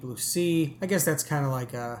Goodnight, Deep Blue Sea. I guess that's kind of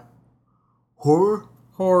like a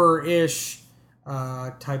horror-ish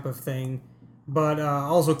type of thing. But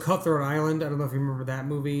also Cutthroat Island. I don't know if you remember that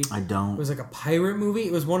movie. I don't. It was like a pirate movie.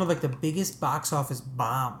 It was one of like the biggest box office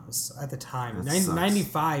bombs at the time.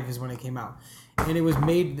 95 is when it came out, and it was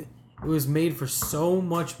made for so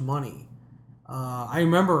much money. I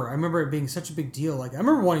remember it being such a big deal. Like I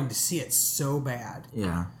remember wanting to see it so bad.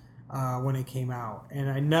 Yeah. When it came out, and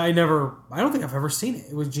I don't think I've ever seen it.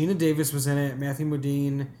 It was Gina Davis was in it, Matthew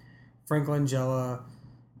Modine, Frank Langella,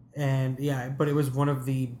 and yeah, but it was one of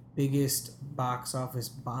the biggest box office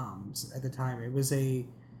bombs at the time. It was a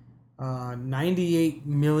 $98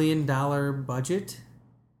 million budget,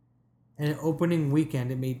 and opening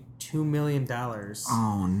weekend it made $2 million.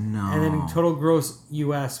 Oh no! And then total gross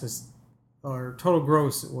was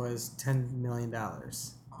 $10 million.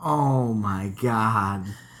 Oh my god!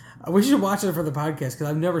 We should watch it for the podcast because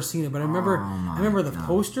I've never seen it, but I remember the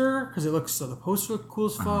poster because the poster looked cool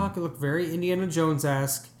as fuck. It looked very Indiana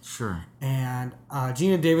Jones-esque. Sure. And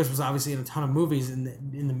Gina Davis was obviously in a ton of movies in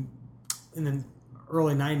the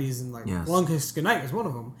early '90s, and like Long Kiss Goodnight was one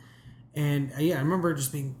of them. And I remember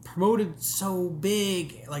just being promoted so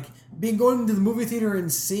big, like going to the movie theater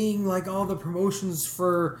and seeing like all the promotions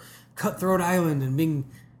for Cutthroat Island and being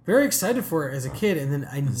very excited for it as a kid, and then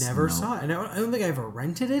I never saw it, and I don't think I ever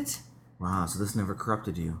rented it. Wow, so this never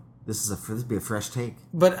corrupted you. This would be a fresh take.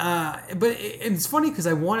 But it's funny because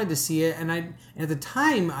I wanted to see it, and at the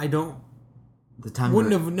time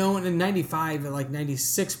wouldn't have known in '95, like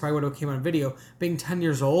 '96 probably would have came on video. Being 10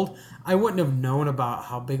 years old, I wouldn't have known about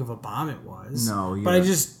how big of a bomb it was. No, but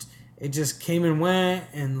it just came and went,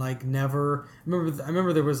 and like never. I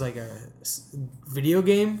remember there was like a video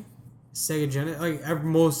game. Sega Genesis, like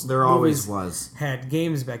most there always was had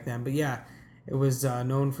games back then, but yeah, it was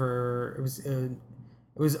known for it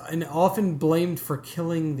was often blamed for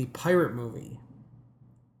killing the pirate movie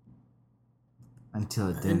until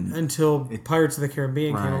it didn't. Until Pirates of the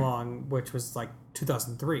Caribbean came along, which was like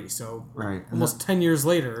 2003, so almost 10 years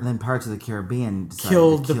later. And then Pirates of the Caribbean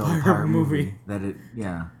killed the pirate movie.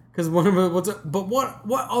 Because one of it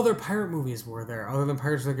what other pirate movies were there other than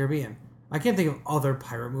Pirates of the Caribbean? I can't think of other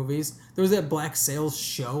pirate movies. There was that Black Sails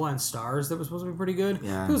show on Starz that was supposed to be pretty good.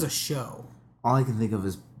 Yeah. It was a show. All I can think of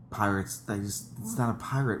is Pirates. It's not a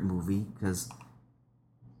pirate movie because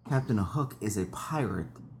Captain Hook is a pirate.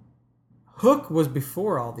 Hook was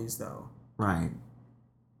before all these, though. Right.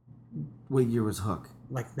 What year was Hook?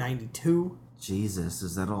 Like 92. Jesus,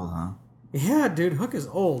 is that old, huh? Yeah, dude, Hook is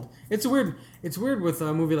old. It's weird with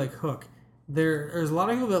a movie like Hook. There's a lot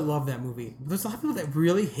of people that love that movie. There's a lot of people that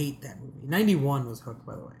really hate that movie. 91 was Hook,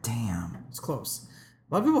 by the way. Damn. It's close.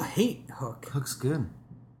 A lot of people hate Hook. Hook's good.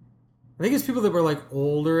 I think it's people that were like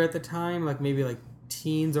older at the time, like maybe like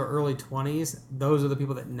teens or early 20s. Those are the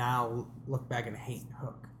people that now look back and hate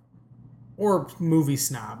Hook. Or movie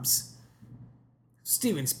snobs.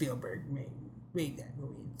 Steven Spielberg made that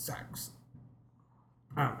movie. It sucks.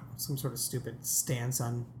 I don't know. Some sort of stupid stance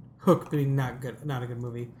on Hook being not a good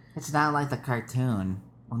movie. It's not like the cartoon.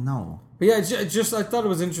 Well, no. But yeah, just I thought it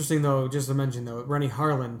was interesting though, just to mention though, Rennie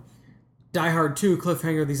Harlan, Die Hard 2,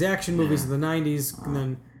 Cliffhanger, these action movies of the '90s, and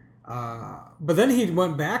then, but then he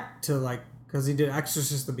went back to like because he did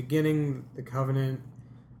Exorcist, The Beginning, The Covenant,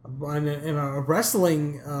 and a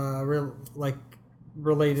wrestling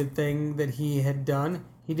related thing that he had done.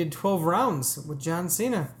 He did 12 Rounds with John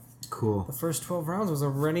Cena. Cool. The first 12 rounds was a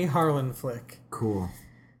Rennie Harlan flick. Cool.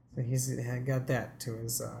 So he's got that to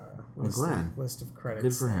his list of credits.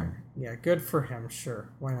 Good for him. Yeah, good for him. Sure,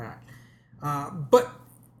 why not? But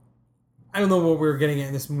I don't know what we were getting at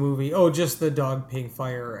in this movie. Oh, just the dog paying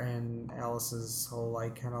fire and Alice's whole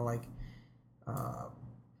like kind of like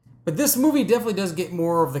But this movie definitely does get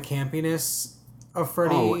more of the campiness of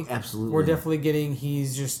Freddy. Oh, absolutely. We're definitely getting,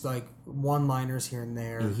 he's just like one-liners here and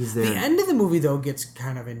there. Yeah, he's there. The end of the movie, though, gets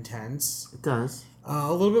kind of intense. It does.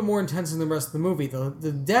 A little bit more intense than the rest of the movie.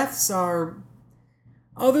 The deaths are,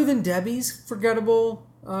 other than Debbie's, forgettable.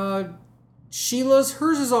 Sheila's,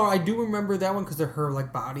 hers is all, I do remember that one because of her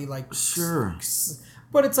like body, like Sure.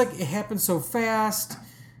 But it's like it happens so fast.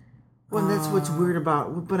 Well, that's what's weird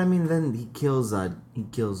about. But I mean, then he kills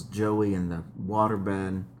Joey in the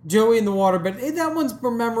waterbed. Joey in the waterbed. That one's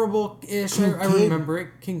more memorable-ish. I Kincaid remember it.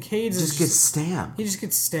 Kincaid's Just gets stabbed. He just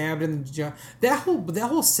gets stabbed in the that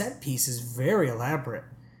whole set piece is very elaborate.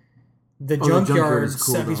 The junkyard is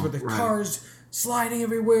cool, set piece though. with the Right. cars sliding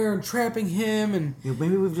everywhere and trapping him, and Yeah,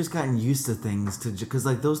 maybe we've just gotten used to things because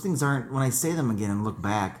like those things aren't when I say them again and look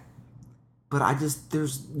back. But I just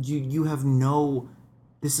you have no.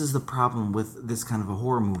 This is the problem with this kind of a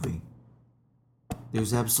horror movie.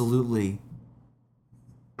 There's absolutely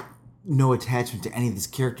no attachment to any of these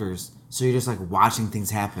characters, so you're just like watching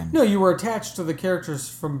things happen. no, you were attached to the characters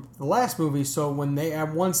from the last movie. So when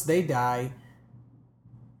once they die,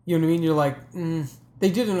 you know what I mean. You're like, they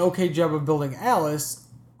did an okay job of building Alice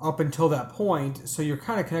up until that point, so you're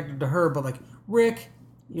kind of connected to her. But like Rick,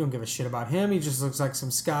 you don't give a shit about him. He just looks like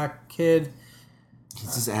some ska kid.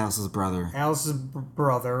 He's just Alice's brother. Alice's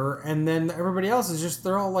brother, and then everybody else is just,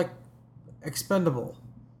 they're all like expendable.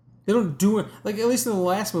 They don't do it, like at least in the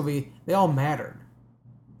last movie, they all mattered.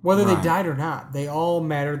 Whether they Right. died or not, they all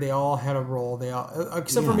mattered, they all had a role, they all,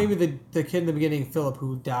 except for Yeah. maybe the kid in the beginning, Philip,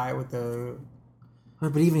 who died with the...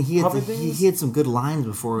 But even he had Puppet things? he had some good lines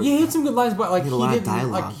before. Yeah, he had some good lines, but like He had a lot of he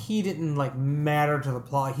didn't dialogue. like matter to the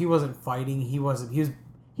plot. He wasn't fighting,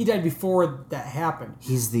 he died before that happened.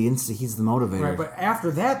 He's the motivator. Right, but after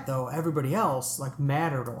that, though, everybody else like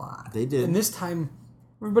mattered a lot. They did. And this time,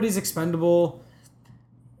 everybody's expendable.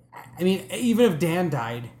 I mean, even if Dan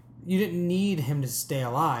died, you didn't need him to stay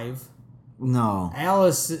alive. No.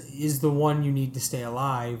 Alice is the one you need to stay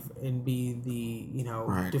alive and be the,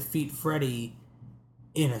 Right. defeat Freddy,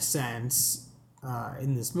 in a sense,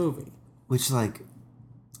 in this movie. Which, like,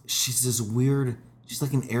 she's this weird... She's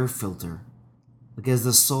like an air filter. Like, as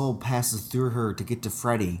the soul passes through her to get to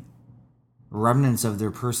Freddy, remnants of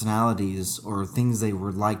their personalities or things they were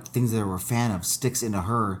a fan of sticks into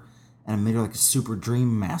her and made her like a super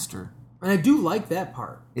dream master. And I do like that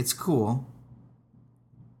part. It's cool.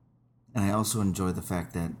 And I also enjoy the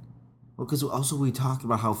fact that... Well, because also we talk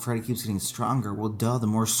about how Freddy keeps getting stronger. Well, duh, the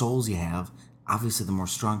more souls you have... Obviously, the more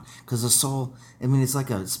strong, because the soul. I mean, it's like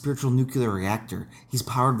a spiritual nuclear reactor. He's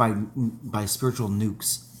powered by spiritual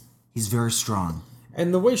nukes. He's very strong.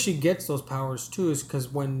 And the way she gets those powers too is because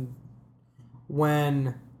when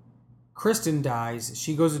Kristen dies,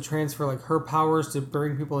 she goes to transfer like her powers to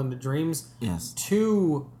bring people into dreams Yes,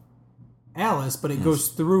 to Alice, but it goes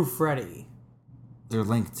through Freddy. they're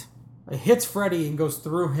linked. It hits Freddy and goes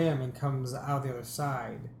through him and comes out the other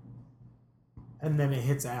side. And then it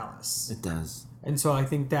hits Alice. It does. And so I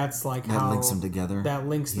think that's like That how links them together. that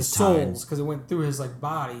links He's the tied. souls, because it went through his like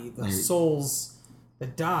body, the Right. souls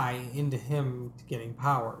that die into him getting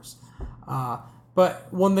powers. But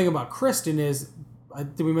one thing about Kristen is,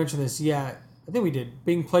 did we mention this yet? I think we did.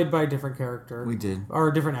 Being played by a different character. We did. Or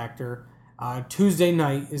a different actor. Tuesday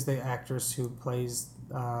Knight is the actress who plays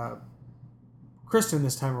Kristen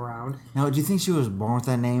this time around. Now, do you think she was born with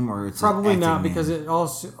that name, or it's Probably an not, acting because name? it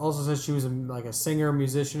also says she was a singer,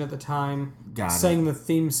 musician at the time. Got it. Sang the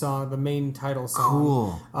theme song, the main title song.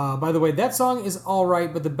 Cool. By the way, that song is all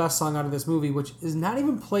right, but the best song out of this movie, which is not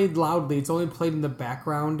even played loudly, it's only played in the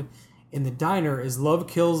background in the diner, is Love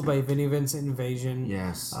Kills by Vinnie Vincent Invasion.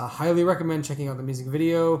 Yes. Highly recommend checking out the music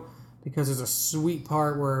video, because there's a sweet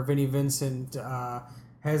part where Vinnie Vincent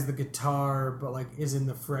has the guitar, but like is in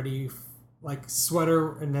the Freddy like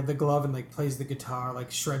sweater and had the glove and like plays the guitar, like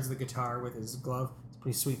shreds the guitar with his glove. It's a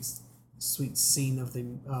pretty sweet scene of the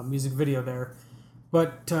music video there.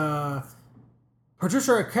 But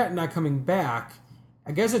Patricia Arquette not coming back,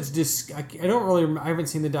 I guess it's just I haven't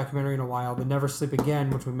seen the documentary in a while, The Never Sleep Again,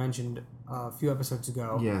 which we mentioned a few episodes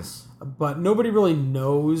ago. Yes. But nobody really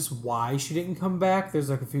knows why she didn't come back. There's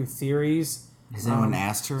like a few theories. Has anyone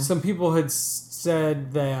asked her? Some people had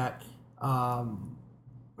said that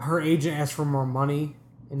her agent asked for more money,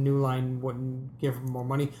 and New Line wouldn't give her more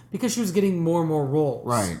money because she was getting more and more roles.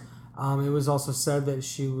 Right. It was also said that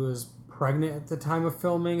she was pregnant at the time of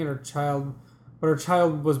filming, and her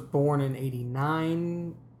child was born in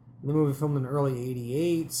 '89. The movie filmed in early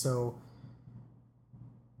 '88, so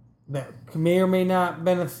that may or may not have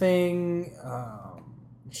been a thing.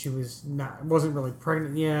 She wasn't really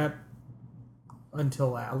pregnant yet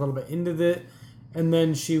until a little bit into it. And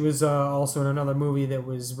then she was also in another movie that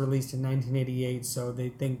was released in 1988. So they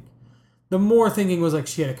think the more thinking was like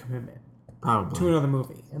she had a commitment Probably. to another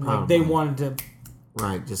movie, and like they Probably. wanted to.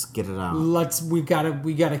 Right, just get it out. We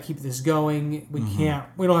gotta keep this going. We can't.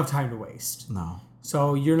 We don't have time to waste. No.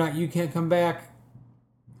 So you can't come back.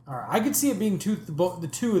 All right, I could see it being the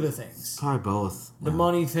two of the things, Probably both. the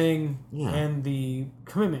money thing Yeah. and the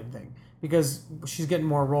commitment thing, because she's getting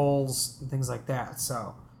more roles and things like that.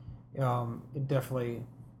 So, it definitely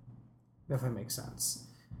makes sense.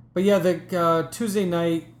 But yeah, the Tuesday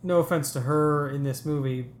night. No offense to her in this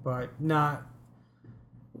movie, but not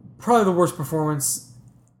probably the worst performance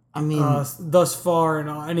I mean, thus far in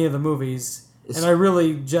any of the movies. And I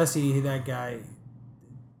really, Jesse, that guy,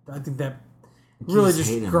 I think that really just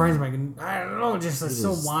hate him. grinds my, I don't know, just like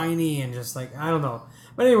so whiny and just like, I don't know.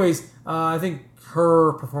 But anyways, I think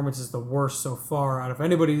her performance is the worst so far out of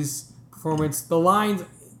anybody's performance. The lines,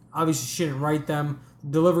 obviously she didn't write them. The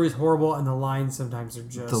delivery is horrible, and the lines sometimes are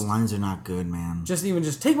just... the lines are not good, man.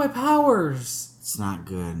 Just take my powers. It's not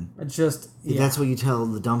good. It's just... Yeah. That's what you tell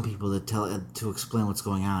the dumb people to explain what's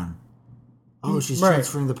going on. Oh, she's Right.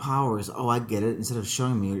 transferring the powers. Oh, I get it. Instead of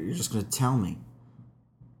showing me, you're just going to tell me.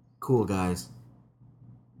 Cool, guys.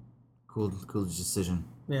 Cool decision.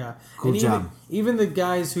 Yeah. Cool and job. Even the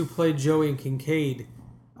guys who played Joey and Kincaid,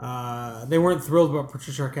 they weren't thrilled about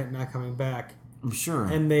Patricia Arquette not coming back. I'm sure.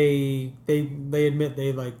 And they admit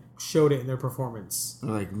they like showed it in their performance.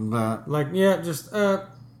 They're like, but Like, yeah, just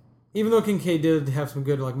even though Kincaid did have some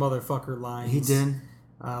good like motherfucker lines. he did.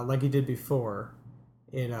 Like he did before.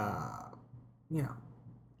 It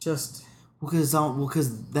just Because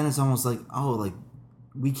then it's almost like, oh, like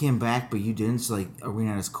we came back, but you didn't. So like, are we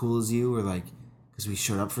not as cool as you, or like, because we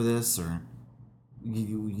showed up for this, or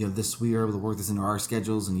you know, we were able to work this into our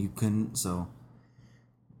schedules and you couldn't. So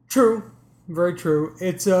true. Very true.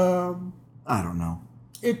 It's I don't know.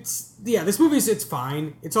 this movie's it's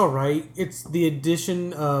fine. It's all right. It's the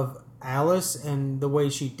addition of Alice and the way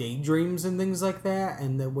she daydreams and things like that,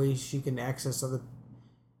 and the way she can access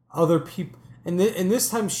other people. And this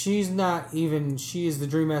time she is the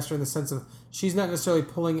dream master in the sense of she's not necessarily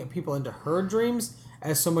pulling people into her dreams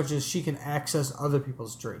as so much as she can access other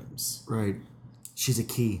people's dreams. Right. She's a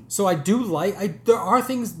key. So I do there are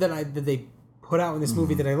things that they put out in this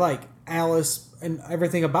movie that I like. Alice and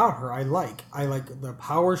everything about her I like. I like the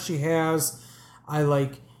power she has. I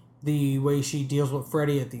like the way she deals with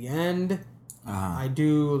Freddy at the end. I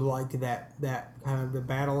do like that kind of the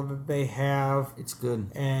battle that they have. It's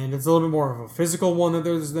good. And it's a little bit more of a physical one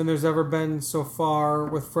than there's ever been so far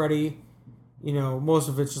with Freddy. You know, most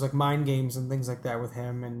of it's just like mind games and things like that with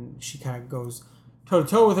him, and she kind of goes toe to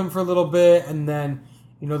toe with him for a little bit, and then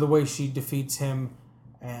the way she defeats him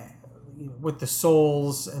with the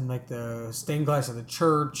souls and like the stained glass of the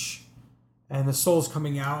church and the souls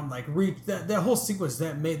coming out and like that whole sequence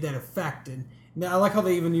that made that effect. And I like how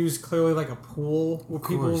they even used clearly like a pool where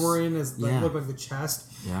people were in as like looked like the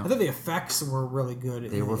chest. Yeah. I thought the effects were really good.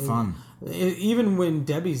 They were fun. Even when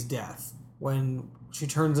Debbie's death, when she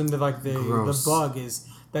turns into like the bug,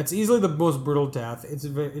 that's easily the most brutal death. It's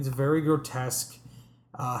very grotesque.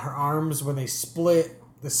 Her arms when they split,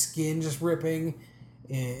 the skin just ripping,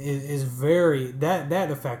 is very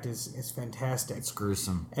that effect is fantastic. It's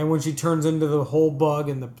gruesome. And when she turns into the whole bug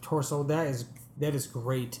and the torso, that is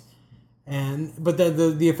great. But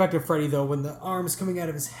the effect of Freddy though, when the arms coming out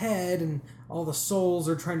of his head and all the souls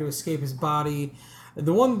are trying to escape his body.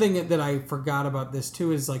 The one thing that I forgot about this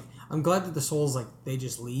too is like I'm glad that the souls like they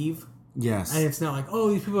just leave. Yes. And it's not like,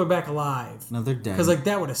 oh, these people are back alive. No, they're dead. Because like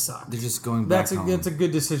that would have sucked. They're just going back home. That's a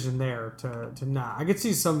good decision there to not. I could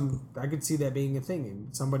see that being a thing,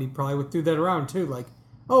 and somebody probably would throw that around too. Like,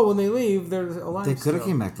 oh, when they leave, they're alive. They could have still.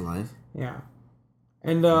 came back to life. Yeah,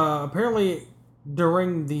 and apparently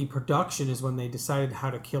during the production is when they decided how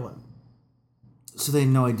to kill him. So they had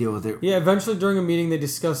no idea what they. Yeah, eventually during a meeting they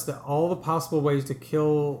discussed all the possible ways to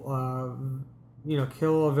kill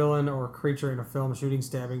a villain or creature in a film: shooting,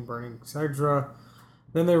 stabbing, burning, etc.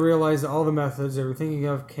 Then they realized that all the methods they were thinking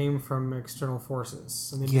of came from external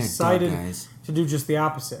forces, and they decided to do just the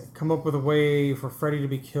opposite: come up with a way for Freddy to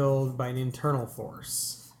be killed by an internal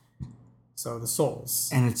force. So the souls.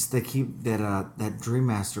 And they keep that Dream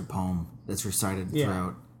Master poem that's recited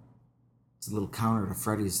throughout. It's a little counter to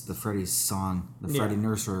the Freddy's song, the Freddy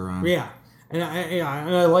nursery rhyme. Yeah, and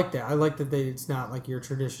I like that. I like that it's not like your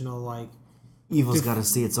traditional like. Evil's got to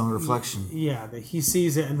see its own reflection. Yeah, that he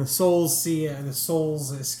sees it, and the souls see it, and the souls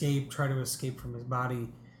try to escape from his body,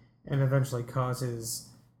 and eventually cause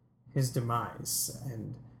his demise.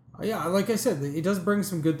 And Yeah, like I said, it does bring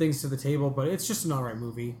some good things to the table, but it's just an alright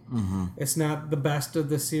movie. Mm-hmm. It's not the best of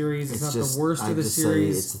the series. It's not just, the worst of the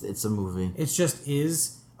series. It's a movie. It just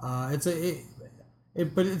is. But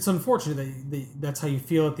it's unfortunate that that's how you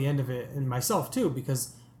feel at the end of it, and myself too,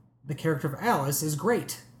 because the character of Alice is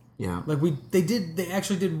great. Yeah. Like they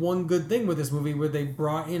actually did one good thing with this movie where they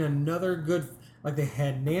brought in another good. Like they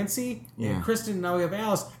had Nancy and Kristen, and now we have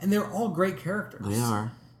Alice, and they're all great characters. They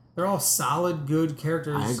are. They're all solid, good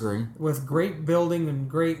characters. I agree. With great building and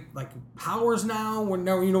great powers now.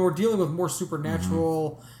 We're dealing with more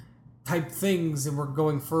supernatural type things, and we're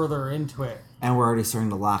going further into it. And we're already starting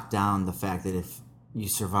to lock down the fact that if you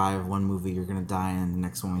survive one movie, you're going to die in the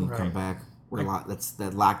next one when you come back.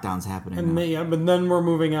 That lockdown's happening. And but then we're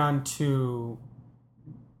moving on to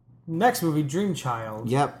next movie, Dream Child.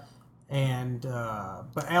 Yep. And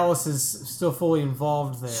but Alice is still fully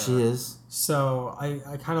involved there. She is. So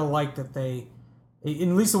I kind of like that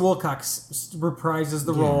and Lisa Wilcox reprises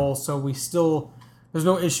the role, so we still there's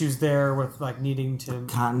no issues there with needing to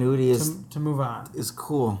continuity to move on. Is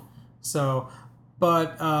cool. So,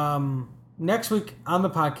 but next week on the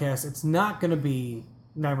podcast, it's not going to be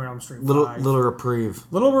Nightmare on Elm Street 5. Little reprieve.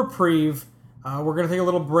 We're going to take a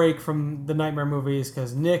little break from the Nightmare movies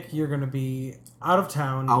because, Nick, you're going to be out of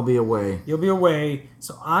town. I'll be away. You'll be away.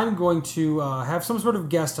 So I'm going to have some sort of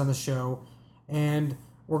guest on the show, and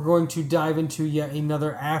we're going to dive into yet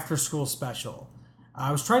another after-school special.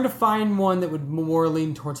 I was trying to find one that would more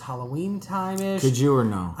lean towards Halloween time-ish. Could you or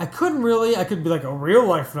no? I couldn't really. I could be like a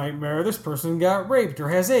real-life nightmare. This person got raped or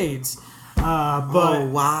has AIDS. Oh,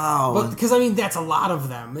 wow. But because, that's a lot of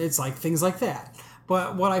them. It's things like that.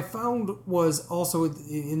 But what I found was also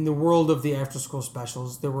in the world of the after-school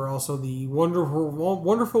specials, there were also the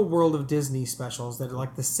wonderful world of Disney specials that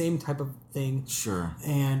are the same type of thing. Sure.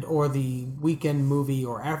 Or the weekend movie,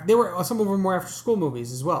 they were some of them more after-school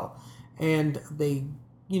movies as well. And they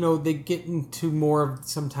get into more of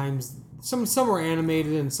sometimes some were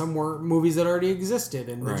animated and some were movies that already existed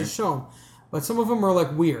and they just show them. But some of them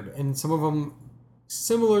are weird and some of them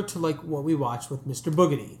similar to what we watched with Mr.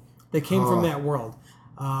 Boogedy. They came from that world.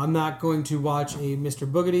 I'm not going to watch a Mr.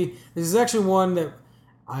 Boogedy. This is actually one that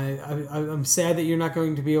I'm sad that you're not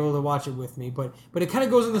going to be able to watch it with me, but it kind of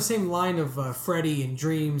goes in the same line of Freddy and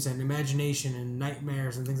dreams and imagination and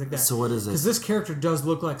nightmares and things like that. So what is it? Because this character does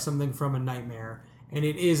look like something from a nightmare, and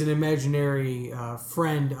it is an imaginary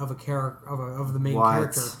friend of a character of the main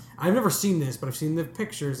character. I've never seen this, but I've seen the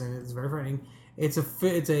pictures, and it's very frightening. It's a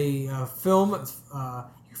film. You can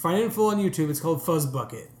find it in full on YouTube. It's called Fuzz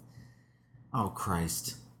Bucket. Oh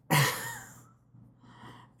Christ.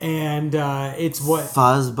 And it's what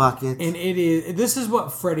Fuzz Bucket, and it is. This is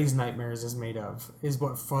what Freddy's Nightmares is made of. Is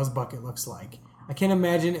what Fuzz Bucket looks like. I can't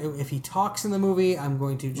imagine if he talks in the movie. I'm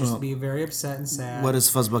going to just be very upset and sad. What does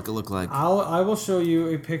Fuzz Bucket look like? I will show you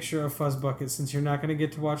a picture of Fuzz Bucket since you're not going to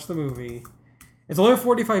get to watch the movie. It's only a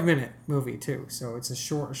 45-minute movie too, so it's a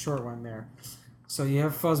short one there. So you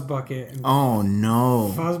have Fuzz Bucket. And oh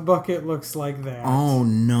no! Fuzz Bucket looks like that. Oh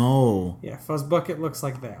no! Yeah, Fuzz Bucket looks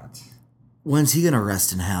like that. When's he gonna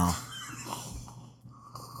rest in hell?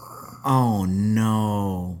 Oh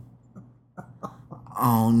no.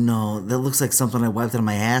 Oh no. That looks like something I wiped out of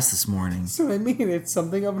my ass this morning. So I mean, it's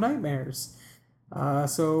something of nightmares. It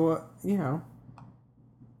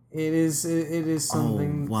is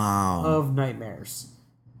something of nightmares.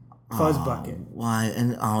 Fuzz Bucket. Why?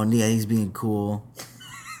 And yeah, he's being cool.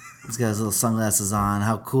 He's got his little sunglasses on.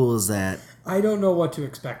 How cool is that? I don't know what to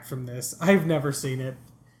expect from this. I've never seen it.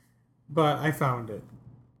 But I found it.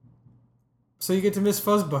 So you get to miss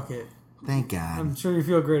Fuzz Bucket. Thank God. I'm sure you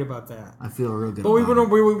feel great about that. I feel real good but we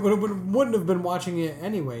wouldn't have been watching it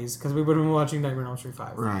anyways, because we would have been watching Nightmare on Elm Street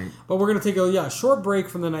 5. Right. But we're going to take a short break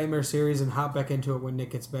from the Nightmare series and hop back into it when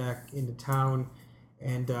Nick gets back into town.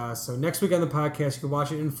 And so next week on the podcast, you can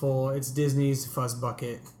watch it in full. It's Disney's Fuzz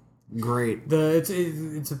Bucket. Great.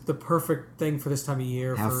 It's the perfect thing for this time of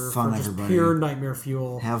year. Have for fun, just everybody. Pure nightmare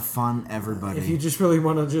fuel. Have fun, everybody. If you just really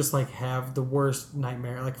want to just have the worst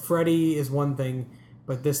nightmare, Freddy is one thing,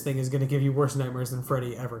 but this thing is going to give you worse nightmares than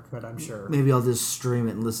Freddy ever could, I'm sure. Maybe I'll just stream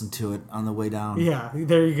it and listen to it on the way down. Yeah,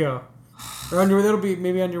 there you go. Or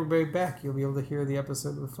maybe on your way back, you'll be able to hear the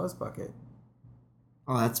episode with Fuzz Bucket.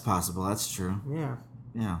 Oh, that's possible. That's true. Yeah.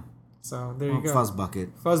 Yeah. So there you go. Fuzz Bucket.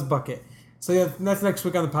 Fuzz Bucket. So yeah, that's next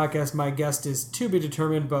week on the podcast. My guest is to be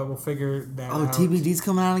determined, but we'll figure that out. Oh, TBD's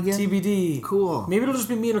coming on again? TBD. Cool. Maybe it'll just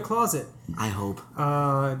be me in a closet. I hope.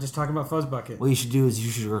 Just talking about Fuzz Bucket. What you should do is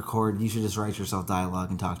you should just write yourself dialogue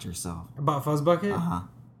and talk to yourself. About Fuzz Bucket? Uh-huh.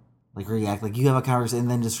 React. You have a conversation and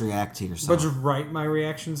then just react to yourself. But just write my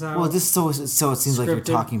reactions out? Well, just so it seems like you're Scripted?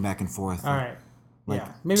 talking back and forth. All right.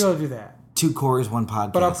 Yeah, maybe I'll do that. 2 Corys, 1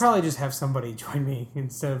 podcast. But I'll probably just have somebody join me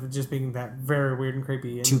instead of just being that very weird and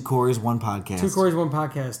creepy. And 2 Corys, 1 podcast. 2 Corys, 1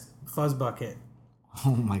 podcast. Fuzz bucket.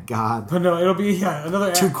 Oh my god. But no, it'll be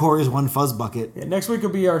another 2 Corys, 1 fuzz bucket. Yeah, next week will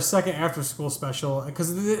be our second after school special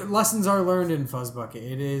because the lessons are learned in Fuzz Bucket.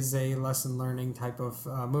 It is a lesson learning type of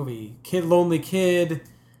movie. Lonely kid,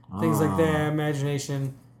 things like that,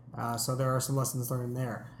 imagination. So there are some lessons learned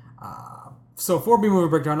there. So for B Movie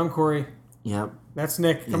Breakdown, I'm Corey. Yep. That's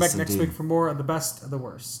Nick. Come Yes, back next indeed. week for more of the best of the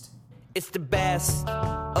worst. It's the best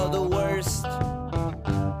of the worst.